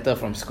love letter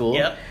from school.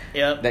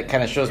 Yep. That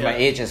kind of shows my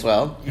age as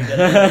well. You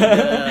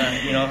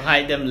gotta,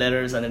 hide them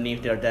letters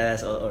underneath their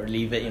desk or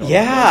leave it,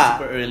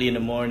 super early in the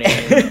morning.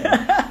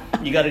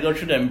 You gotta go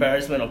through the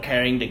embarrassment of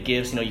carrying the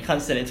gifts. You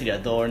can't send it to their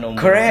door no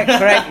more. Correct.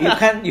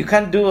 You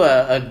can't do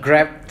a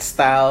Grab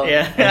style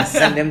and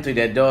send them to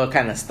their door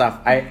kind of stuff.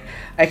 I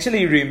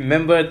actually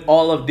remembered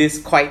all of this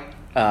quite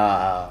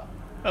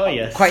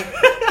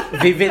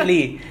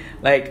vividly.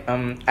 Like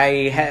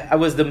I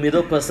was the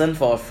middle person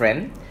for a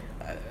friend.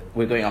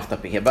 we're going off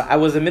topic here, but I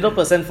was a middle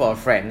person for a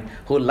friend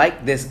who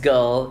liked this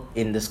girl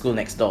in the school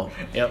next door.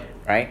 Yep.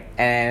 Right?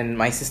 And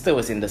my sister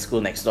was in the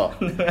school next door.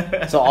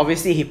 So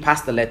obviously he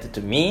passed the letter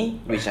to me,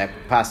 which I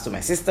passed to my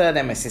sister,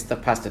 then my sister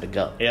passed to the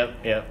girl.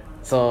 Yep.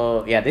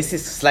 So yeah, this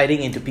is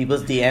sliding into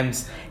people's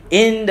DMs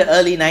in the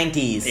early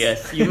 90s.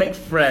 Yes, you make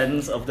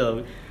friends of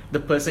the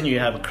person you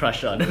have a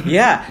crush on.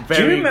 Yeah. Do you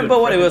Very remember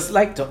good what it friends. was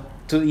like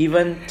to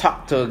even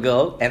talk to a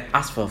girl and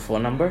ask for a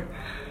phone number?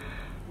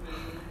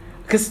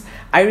 Because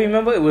I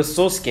remember it was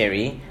so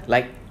scary,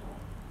 like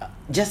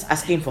just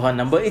asking for her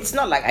number. It's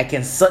not like I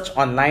can search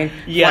online,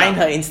 find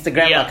her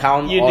Instagram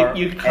account.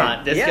 You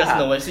can't. There's just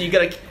no way. So you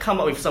gotta come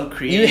up with some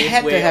creative You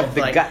have way to have of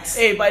the like, guts.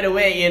 hey, by the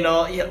way,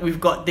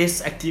 we've got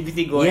this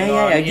activity going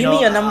on. Yeah. Give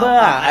me your number.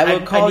 I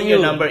will call I need you.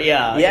 your number.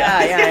 Yeah.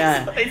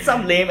 It's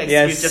some lame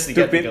excuse just to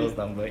get the girl's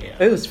number. Yeah.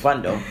 It was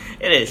fun though.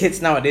 It is.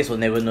 Kids nowadays will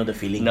never know the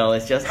feeling. No,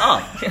 it's just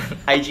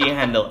IG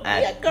handle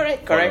at. Yeah,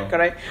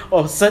 correct.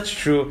 Or search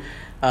through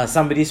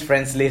somebody's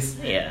friends list.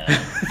 Yeah.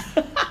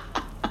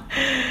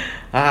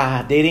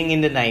 Dating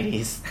in the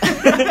 90s.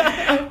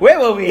 Where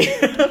were we?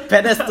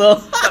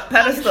 Pedestal.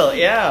 Pedestal,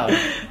 yeah.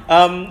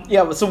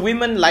 So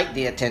women like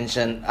the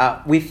attention.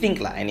 We think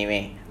lah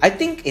anyway. I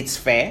think it's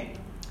fair.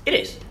 It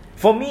is.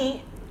 For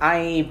me,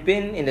 I've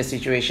been in a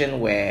situation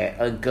where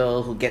a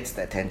girl who gets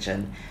the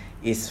attention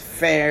is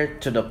fair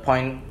to the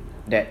point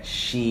that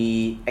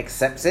she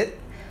accepts it,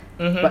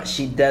 but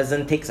she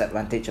doesn't take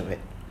advantage of it.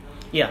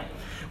 Yeah.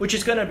 Which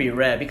is going to be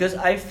rare because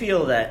I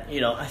feel that,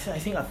 I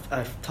think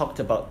I've talked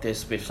about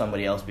this with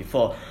somebody else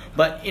before,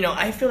 but,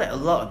 I feel that a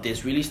lot of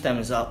this really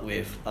stems up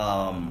with,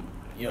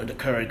 the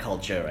current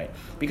culture, right?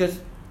 Because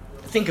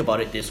think about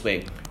it this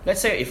way.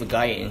 Let's say if a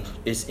guy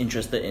is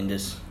interested in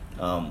this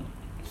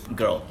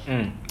girl,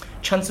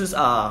 chances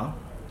are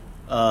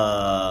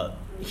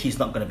he's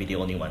not going to be the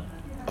only one,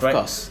 right? Of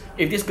course.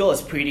 If this girl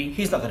is pretty,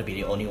 he's not going to be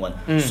the only one.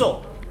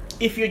 So,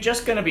 if you're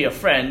just going to be a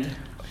friend...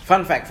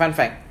 Fun fact.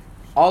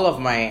 All of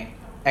my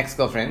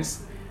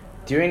ex-girlfriends,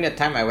 during the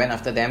time I went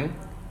after them,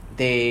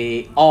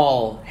 they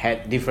all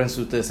had different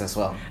suitors as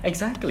well.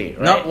 Exactly,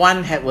 right? Not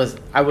one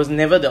I was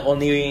never the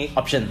only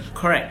option.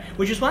 Correct.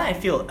 Which is why I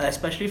feel,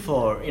 especially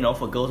for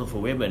for girls or for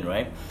women,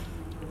 right?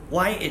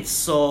 Why it's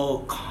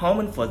so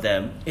common for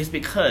them is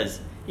because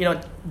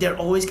they're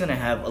always gonna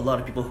have a lot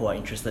of people who are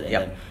interested in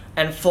them,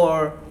 and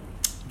for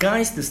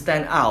guys to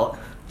stand out,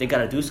 they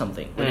gotta do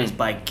something, whether it's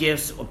buy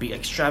gifts or be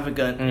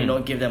extravagant,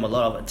 give them a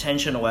lot of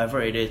attention or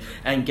whatever it is.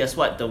 And guess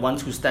what? The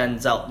ones who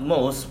stands out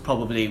most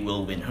probably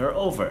will win her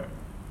over,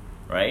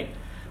 right?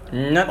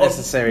 Not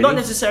necessarily,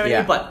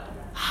 but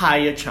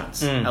higher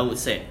chance, I would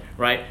say,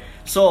 right?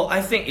 So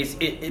I think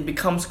it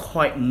becomes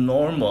quite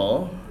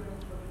normal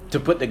to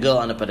put the girl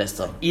on a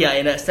pedestal. Yeah,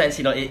 in that sense,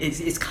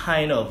 it's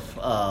kind of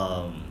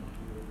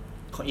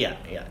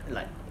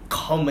like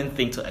common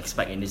thing to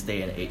expect in this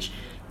day and age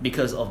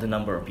because of the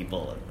number of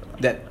people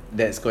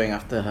that's going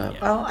after her.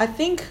 Yeah. Well, I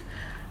think,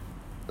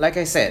 like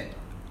I said,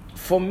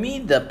 for me,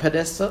 the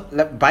pedestal,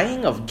 like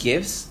buying of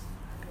gifts,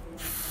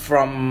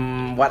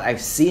 from what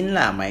I've seen,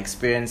 my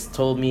experience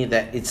told me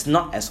that it's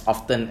not as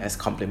often as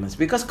compliments,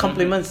 because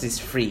compliments is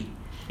free.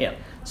 Yeah.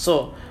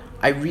 So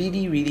I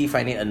really, really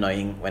find it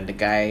annoying when the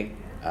guy,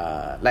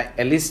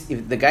 at least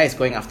if the guy is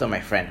going after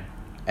my friend,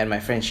 and my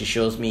friend, she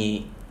shows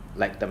me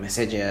like the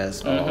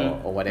messages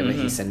or whatever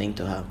he's sending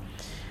to her.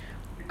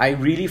 I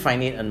really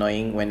find it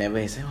annoying whenever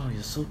he says, "Oh,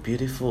 you're so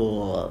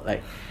beautiful."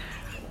 Like,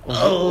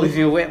 if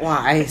you wait,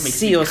 I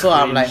see also.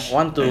 Cringe. I'm like,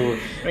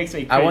 Makes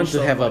me I want to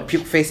so have much. a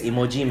puke face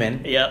emoji,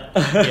 man. Yeah.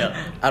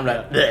 I'm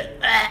like,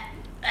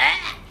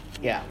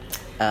 yeah.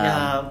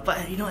 But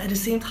at the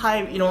same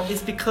time,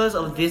 it's because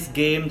of this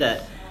game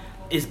that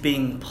is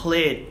being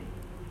played,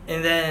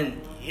 and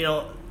then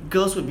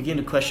girls would begin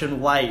to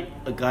question why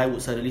a guy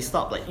would suddenly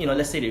stop. Like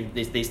let's say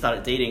they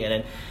started dating,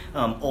 and then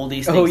all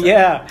these things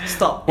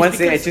stop. Once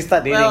they actually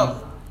start dating,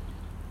 well,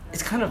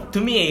 it's kind of, to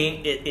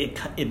me,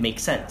 it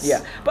makes sense.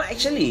 Yeah, but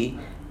actually,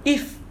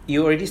 if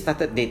you already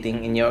started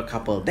dating and you're a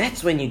couple,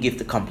 that's when you give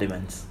the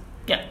compliments.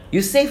 Yeah.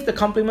 You save the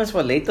compliments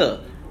for later.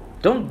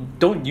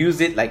 Don't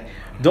use it like,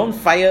 don't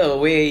fire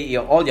away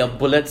all your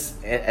bullets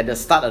at the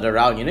start of the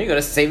round. You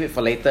gotta save it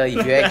for later.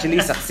 If you actually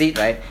succeed,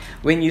 right?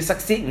 When you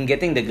succeed in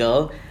getting the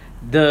girl,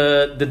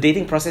 the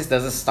dating process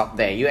doesn't stop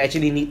there. You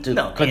actually need to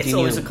continue. It's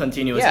always a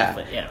continuous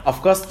effort. Yeah.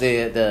 Of course,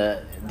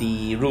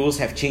 the rules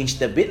have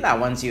changed a bit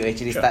once you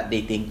actually start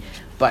dating,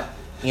 but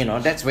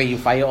that's where you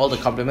fire all the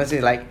compliments.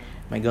 It's like,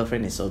 my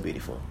girlfriend is so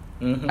beautiful.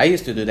 I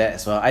used to do that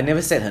as well. I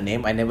never said her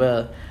name. I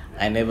never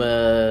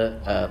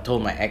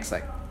told my ex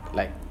like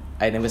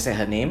I never said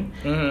her name.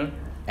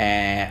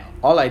 And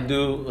all I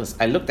do was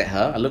I looked at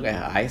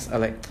her eyes. I'm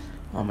like,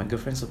 oh, my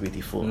girlfriend's so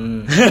beautiful.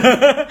 And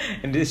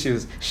then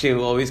she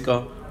will always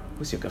go,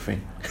 who's your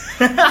girlfriend?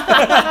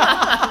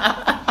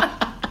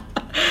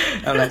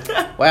 I'm like,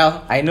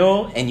 well, I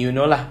know and you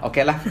know lah.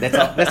 Okay lah,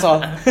 that's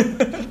all.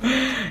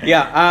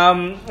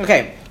 Yeah.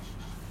 Okay.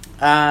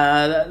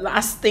 The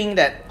last thing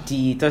that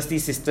the Thirsty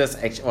Sisters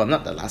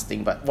not the last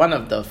thing, but one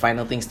of the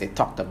final things they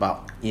talked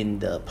about in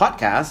the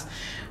podcast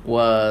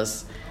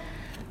was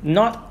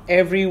not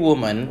every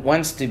woman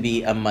wants to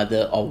be a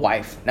mother or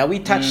wife. Now, we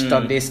touched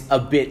on this a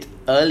bit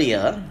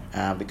earlier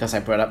because I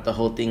brought up the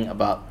whole thing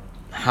about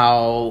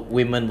how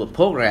women were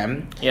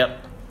programmed.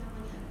 Yep.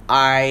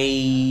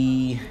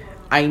 I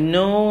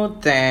know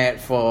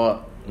that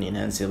for Nina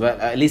and Silva,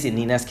 at least in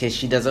Nina's case,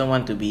 she doesn't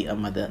want to be a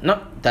mother.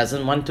 Not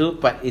doesn't want to,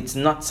 but it's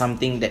not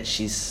something that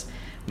she's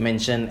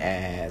mentioned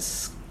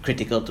as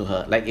critical to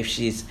her. Like if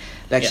she's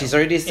she's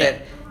already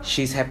said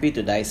she's happy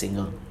to die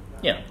single.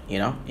 Yeah. You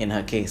know, in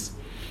her case.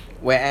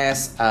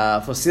 Whereas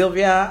for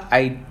Sylvia,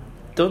 I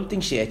don't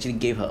think she actually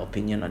gave her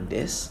opinion on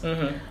this.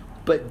 Mm-hmm.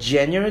 But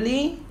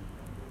generally,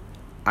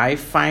 I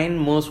find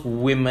most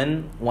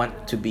women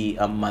want to be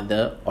a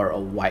mother or a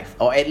wife,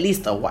 or at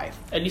least a wife.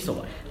 At least a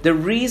wife. The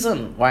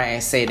reason why I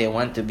say they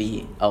want to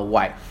be a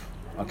wife,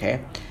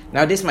 okay?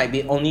 Now, this might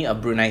be only a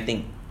Brunei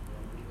thing.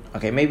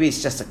 Okay, maybe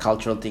it's just a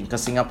cultural thing,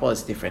 because Singapore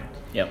is different.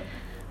 Yep.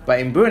 But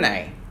in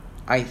Brunei,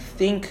 I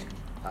think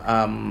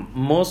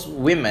most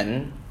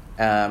women,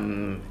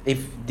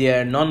 if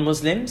they're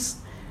non-Muslims,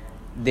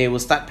 they will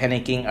start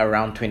panicking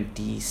around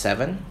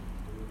 27.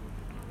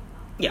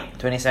 Yeah.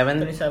 27?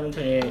 27,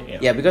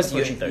 28, Yeah, because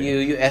approaching 30.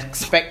 you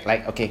expect,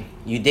 like, okay,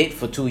 you date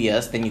for 2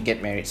 years, then you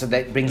get married. So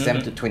that brings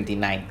them to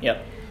 29.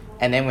 Yep.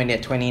 And then when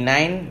they're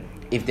 29,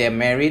 if they're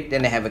married,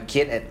 then they have a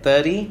kid at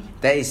 30.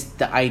 That is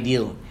the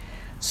ideal.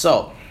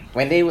 So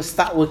when they will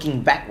start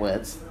working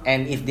backwards,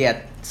 and if they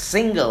are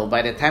single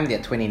by the time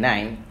they're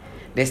 29,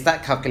 they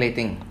start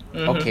calculating,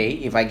 okay,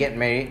 if I get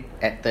married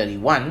at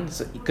 31,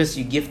 so because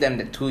you give them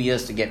the 2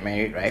 years to get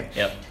married, right?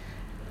 Yep.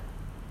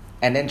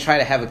 And then try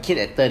to have a kid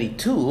at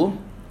 32,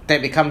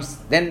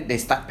 then they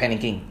start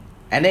panicking.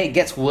 And then it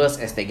gets worse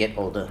as they get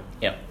older.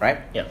 Yep. Right?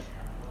 Yep.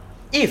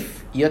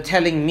 If you're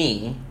telling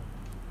me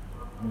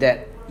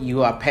that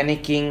you are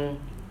panicking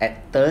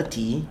at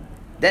 30,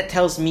 that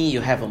tells me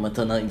you have a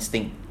maternal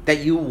instinct, that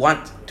you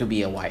want to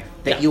be a wife,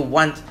 that you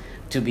want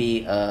to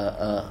be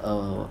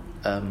a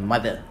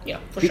mother. Yeah,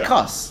 for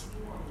because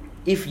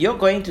if you're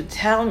going to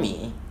tell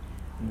me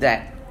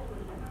that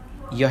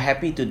you're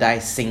happy to die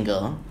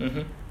single,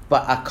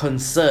 but are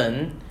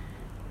concerned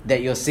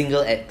that you're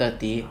single at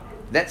 30,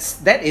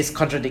 that is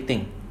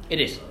contradicting. It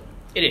is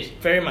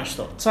very much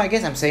so. So I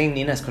guess I'm saying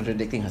Nina is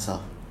contradicting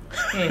herself.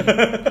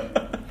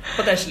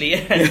 Potentially,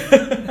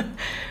 yes.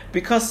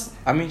 Because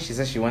I mean, she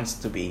says she wants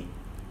to be.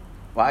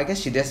 Well, I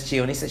guess she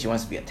only said she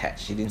wants to be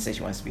attached. She didn't say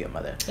she wants to be a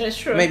mother. That's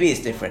true. Maybe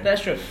it's different.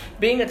 That's true.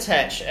 Being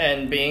attached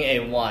and being a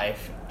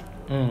wife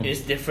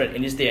is different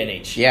in this day and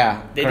age.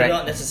 Yeah, they correct. do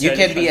not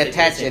necessarily. You can be translate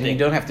attached the same and thing. you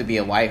don't have to be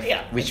a wife.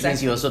 Yeah, which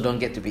means you also don't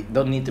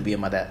need to be a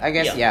mother. I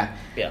guess. Yeah.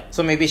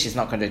 So maybe she's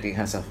not contradicting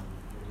herself.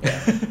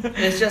 Yeah.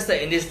 It's just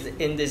that in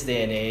this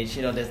day and age,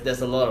 you know,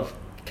 there's a lot of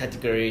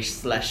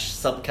categories /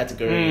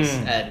 subcategories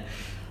and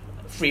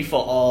free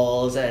for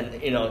alls,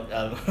 and you know,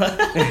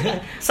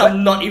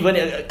 some not even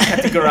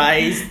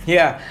categorized.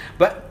 Yeah,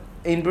 but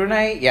in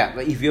Brunei,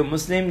 but if you're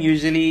Muslim,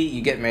 usually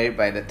you get married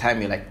by the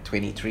time you're like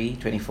 23,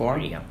 24,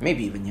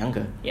 maybe even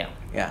younger. Yeah.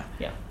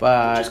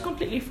 But which is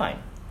completely fine.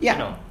 Yeah. You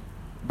know.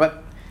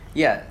 But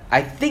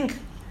I think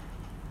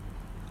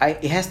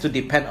it has to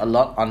depend a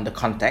lot on the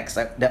context,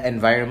 like the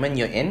environment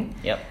you're in.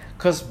 Yep.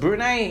 Because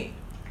Brunei,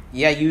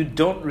 you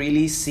don't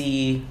really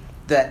see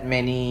that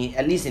many,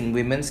 at least in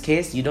women's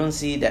case, you don't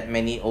see that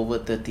many over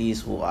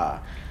 30s who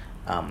are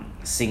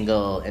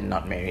single and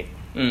not married.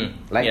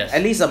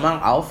 At least among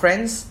our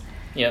friends.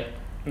 Yep.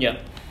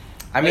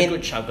 I mean, a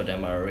good chunk of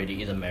them are already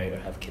either married or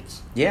have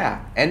kids.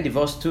 Yeah, and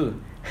divorced too.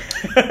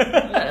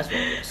 That's what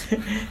it is.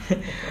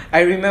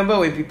 I remember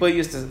when people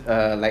used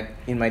to, like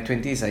in my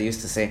 20s, I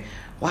used to say,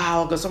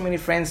 wow, I got so many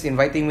friends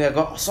inviting me, I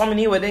got so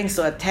many weddings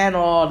to attend,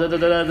 or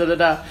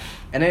da-da-da-da-da-da.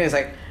 And then it's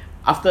like,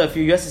 after a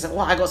few years, it's like,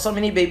 wow, I got so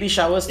many baby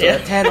showers to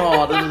attend,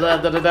 or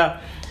da-da-da-da-da.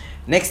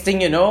 Next thing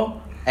you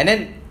know, and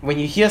then when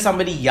you hear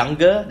somebody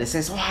younger that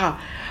says, wow,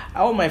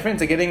 all my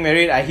friends are getting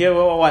married, I hear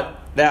what.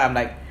 Then I'm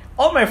like,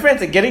 all my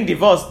friends are getting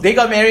divorced, they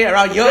got married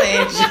around your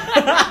age.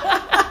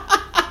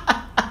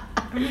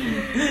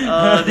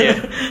 Oh dear,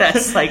 that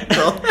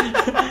cycle.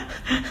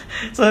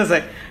 So it's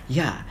like,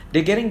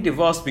 they're getting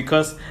divorced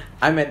because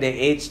I'm at the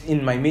age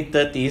in my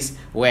mid-30s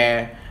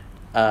where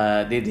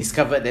they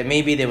discovered that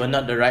maybe they were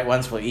not the right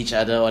ones for each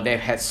other, or they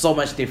had so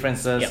much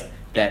differences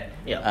that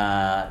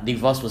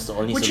divorce was the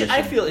only solution. Which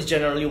I feel is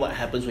generally what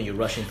happens when you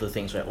rush into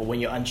things, right? Or when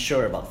you're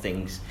unsure about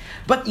things.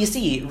 But you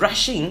see,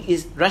 rushing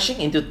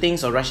into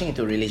things or rushing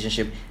into a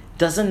relationship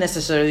doesn't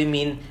necessarily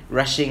mean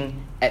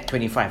rushing at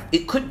 25.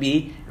 It could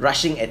be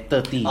rushing at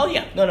 30. Oh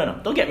yeah, no.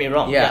 Don't get me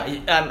wrong. Yeah.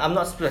 I'm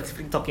not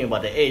specifically talking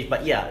about the age,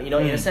 but in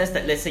a sense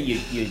that, let's say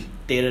you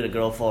dated a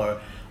girl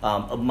for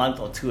a month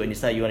or two and you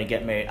decide you want to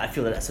get married. I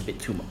feel that that's a bit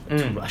too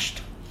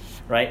rushed,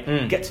 right?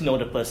 Get to know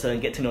the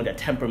person, get to know their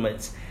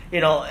temperaments.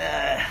 You know,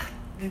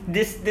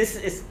 this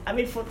is, I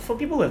mean, for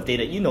people who have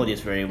dated, you know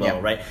this very well,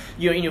 Yeah. right?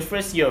 You're in your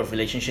first year of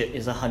relationship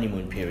is a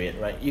honeymoon period,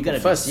 right? You're gonna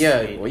First be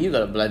year, sweet. well, you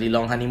got a bloody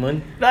long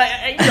honeymoon.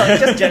 Like,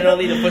 just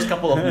generally the first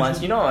couple of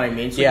months, you know what I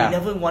mean? So Yeah. you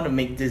never want to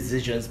make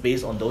decisions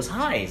based on those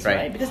highs, Right.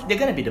 right? Because they're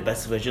gonna be the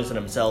best versions of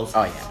themselves.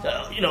 Oh,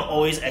 yeah.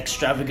 Always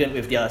extravagant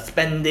with their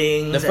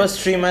spendings. The first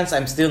 3 months,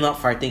 I'm still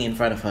not farting in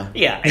front of her.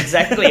 Yeah,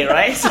 exactly,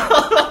 right? So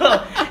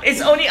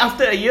it's only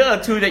after a year or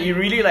two that you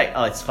really like,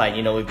 oh, it's fine,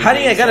 we've been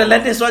Honey, I dating gotta so let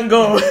long. this one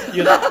go.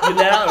 You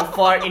let out a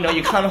fart,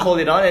 you can't hold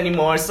it on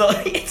anymore. So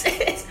it's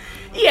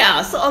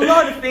yeah. So a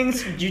lot of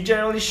things you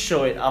generally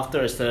show it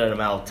after a certain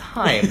amount of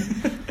time.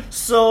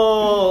 So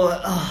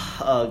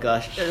oh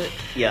gosh,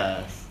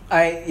 yeah.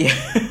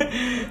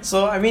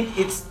 So I mean,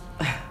 it's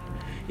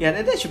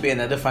yeah. That should be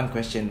another fun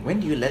question. When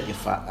do you let your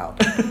fart out?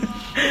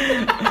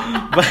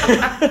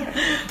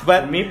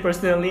 but Me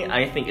personally,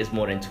 I think it's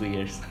more than 2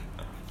 years.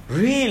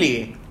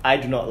 really, I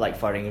do not like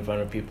farting in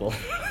front of people.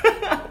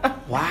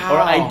 wow. Or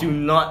I do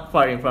not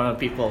fart in front of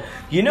people.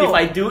 You know- if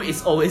I do,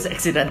 it's always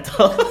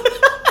accidental.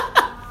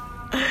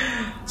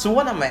 So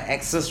one of my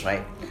exes,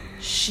 right?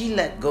 She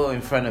let go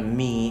in front of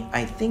me.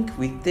 I think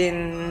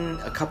within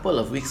a couple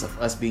of weeks of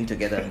us being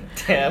together.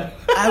 Damn.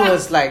 I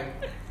was like,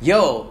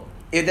 "Yo,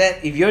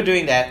 if you're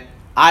doing that,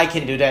 I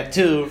can do that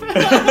too."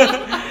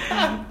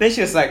 Then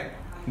she was like,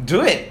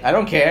 "Do it. I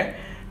don't care."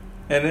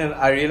 And then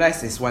I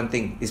realized it's one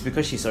thing. It's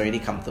because she's already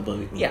comfortable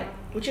with me. Yeah,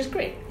 which is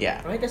great.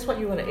 Yeah. Right? That's what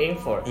you want to aim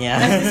for.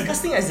 Yeah. As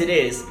disgusting as it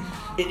is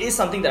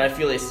something that I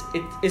feel is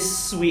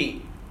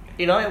sweet.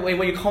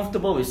 When you're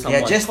comfortable with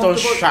someone. Yeah, just don't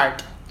comfortable- shark.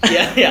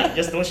 yeah,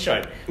 just don't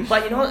shart.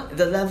 But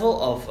the level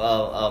of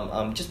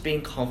just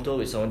being comfortable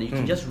with someone that you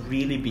can just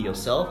really be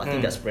yourself, I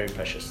think that's very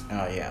precious.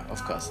 Oh yeah, of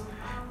course.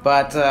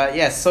 But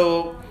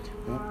so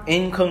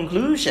in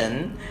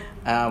conclusion,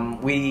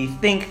 we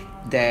think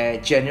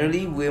that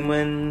generally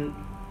women,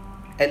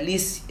 at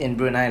least in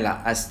Brunei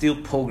are still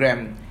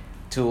programmed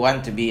to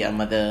want to be a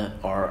mother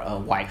or a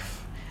wife.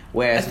 I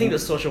Whereas think the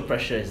social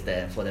pressure is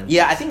there for them.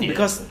 yeah, I think still.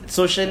 because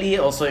socially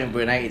also in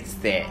Brunei it's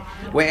there.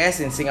 Whereas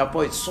in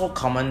Singapore it's so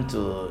common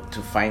to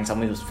find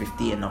someone who's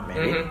 50 and not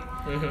married.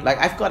 Like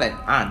I've got an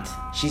aunt,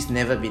 she's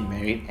never been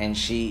married and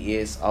she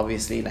is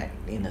obviously like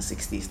in her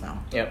 60s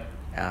now. Yep.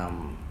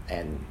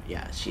 And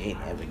yeah, she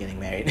ain't ever getting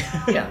married.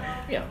 Yeah.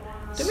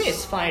 To me,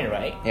 it's fine,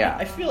 right? Yeah.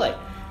 I feel like,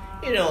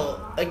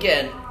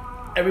 again,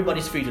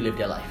 everybody's free to live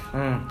their life,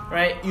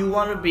 right? You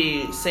want to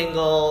be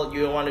single,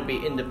 you want to be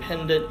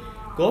independent,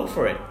 go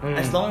for it.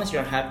 As long as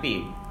you're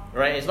happy,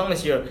 right? As long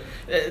as you're.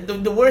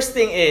 The worst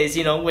thing is,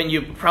 when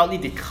you proudly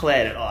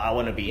declare that, I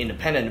want to be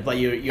independent, but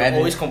you're And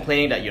always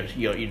complaining that you're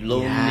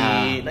lonely.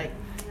 Yeah. Like,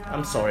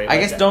 I'm sorry. I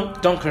about guess that.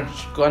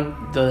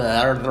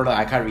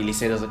 I can't really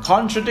say those.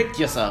 Contradict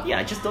yourself.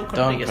 Yeah, just don't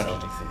Don't contradict yourself.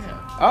 contradict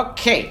yourself. Yeah.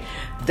 Okay,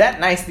 that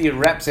nicely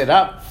wraps it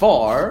up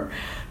for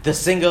the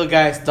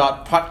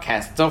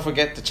SingleGuys.podcast. Don't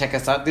forget to check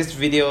us out. This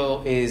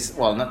video is,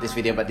 well, not this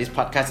video, but this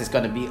podcast is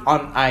going to be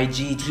on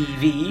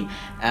IGTV.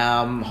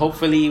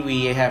 Hopefully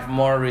we have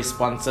more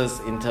responses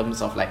in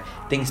terms of like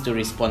things to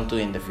respond to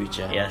in the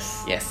future.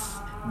 Yes.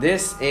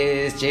 This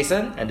is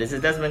Jason And this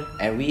is Desmond.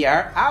 and we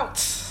are out.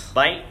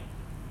 Bye.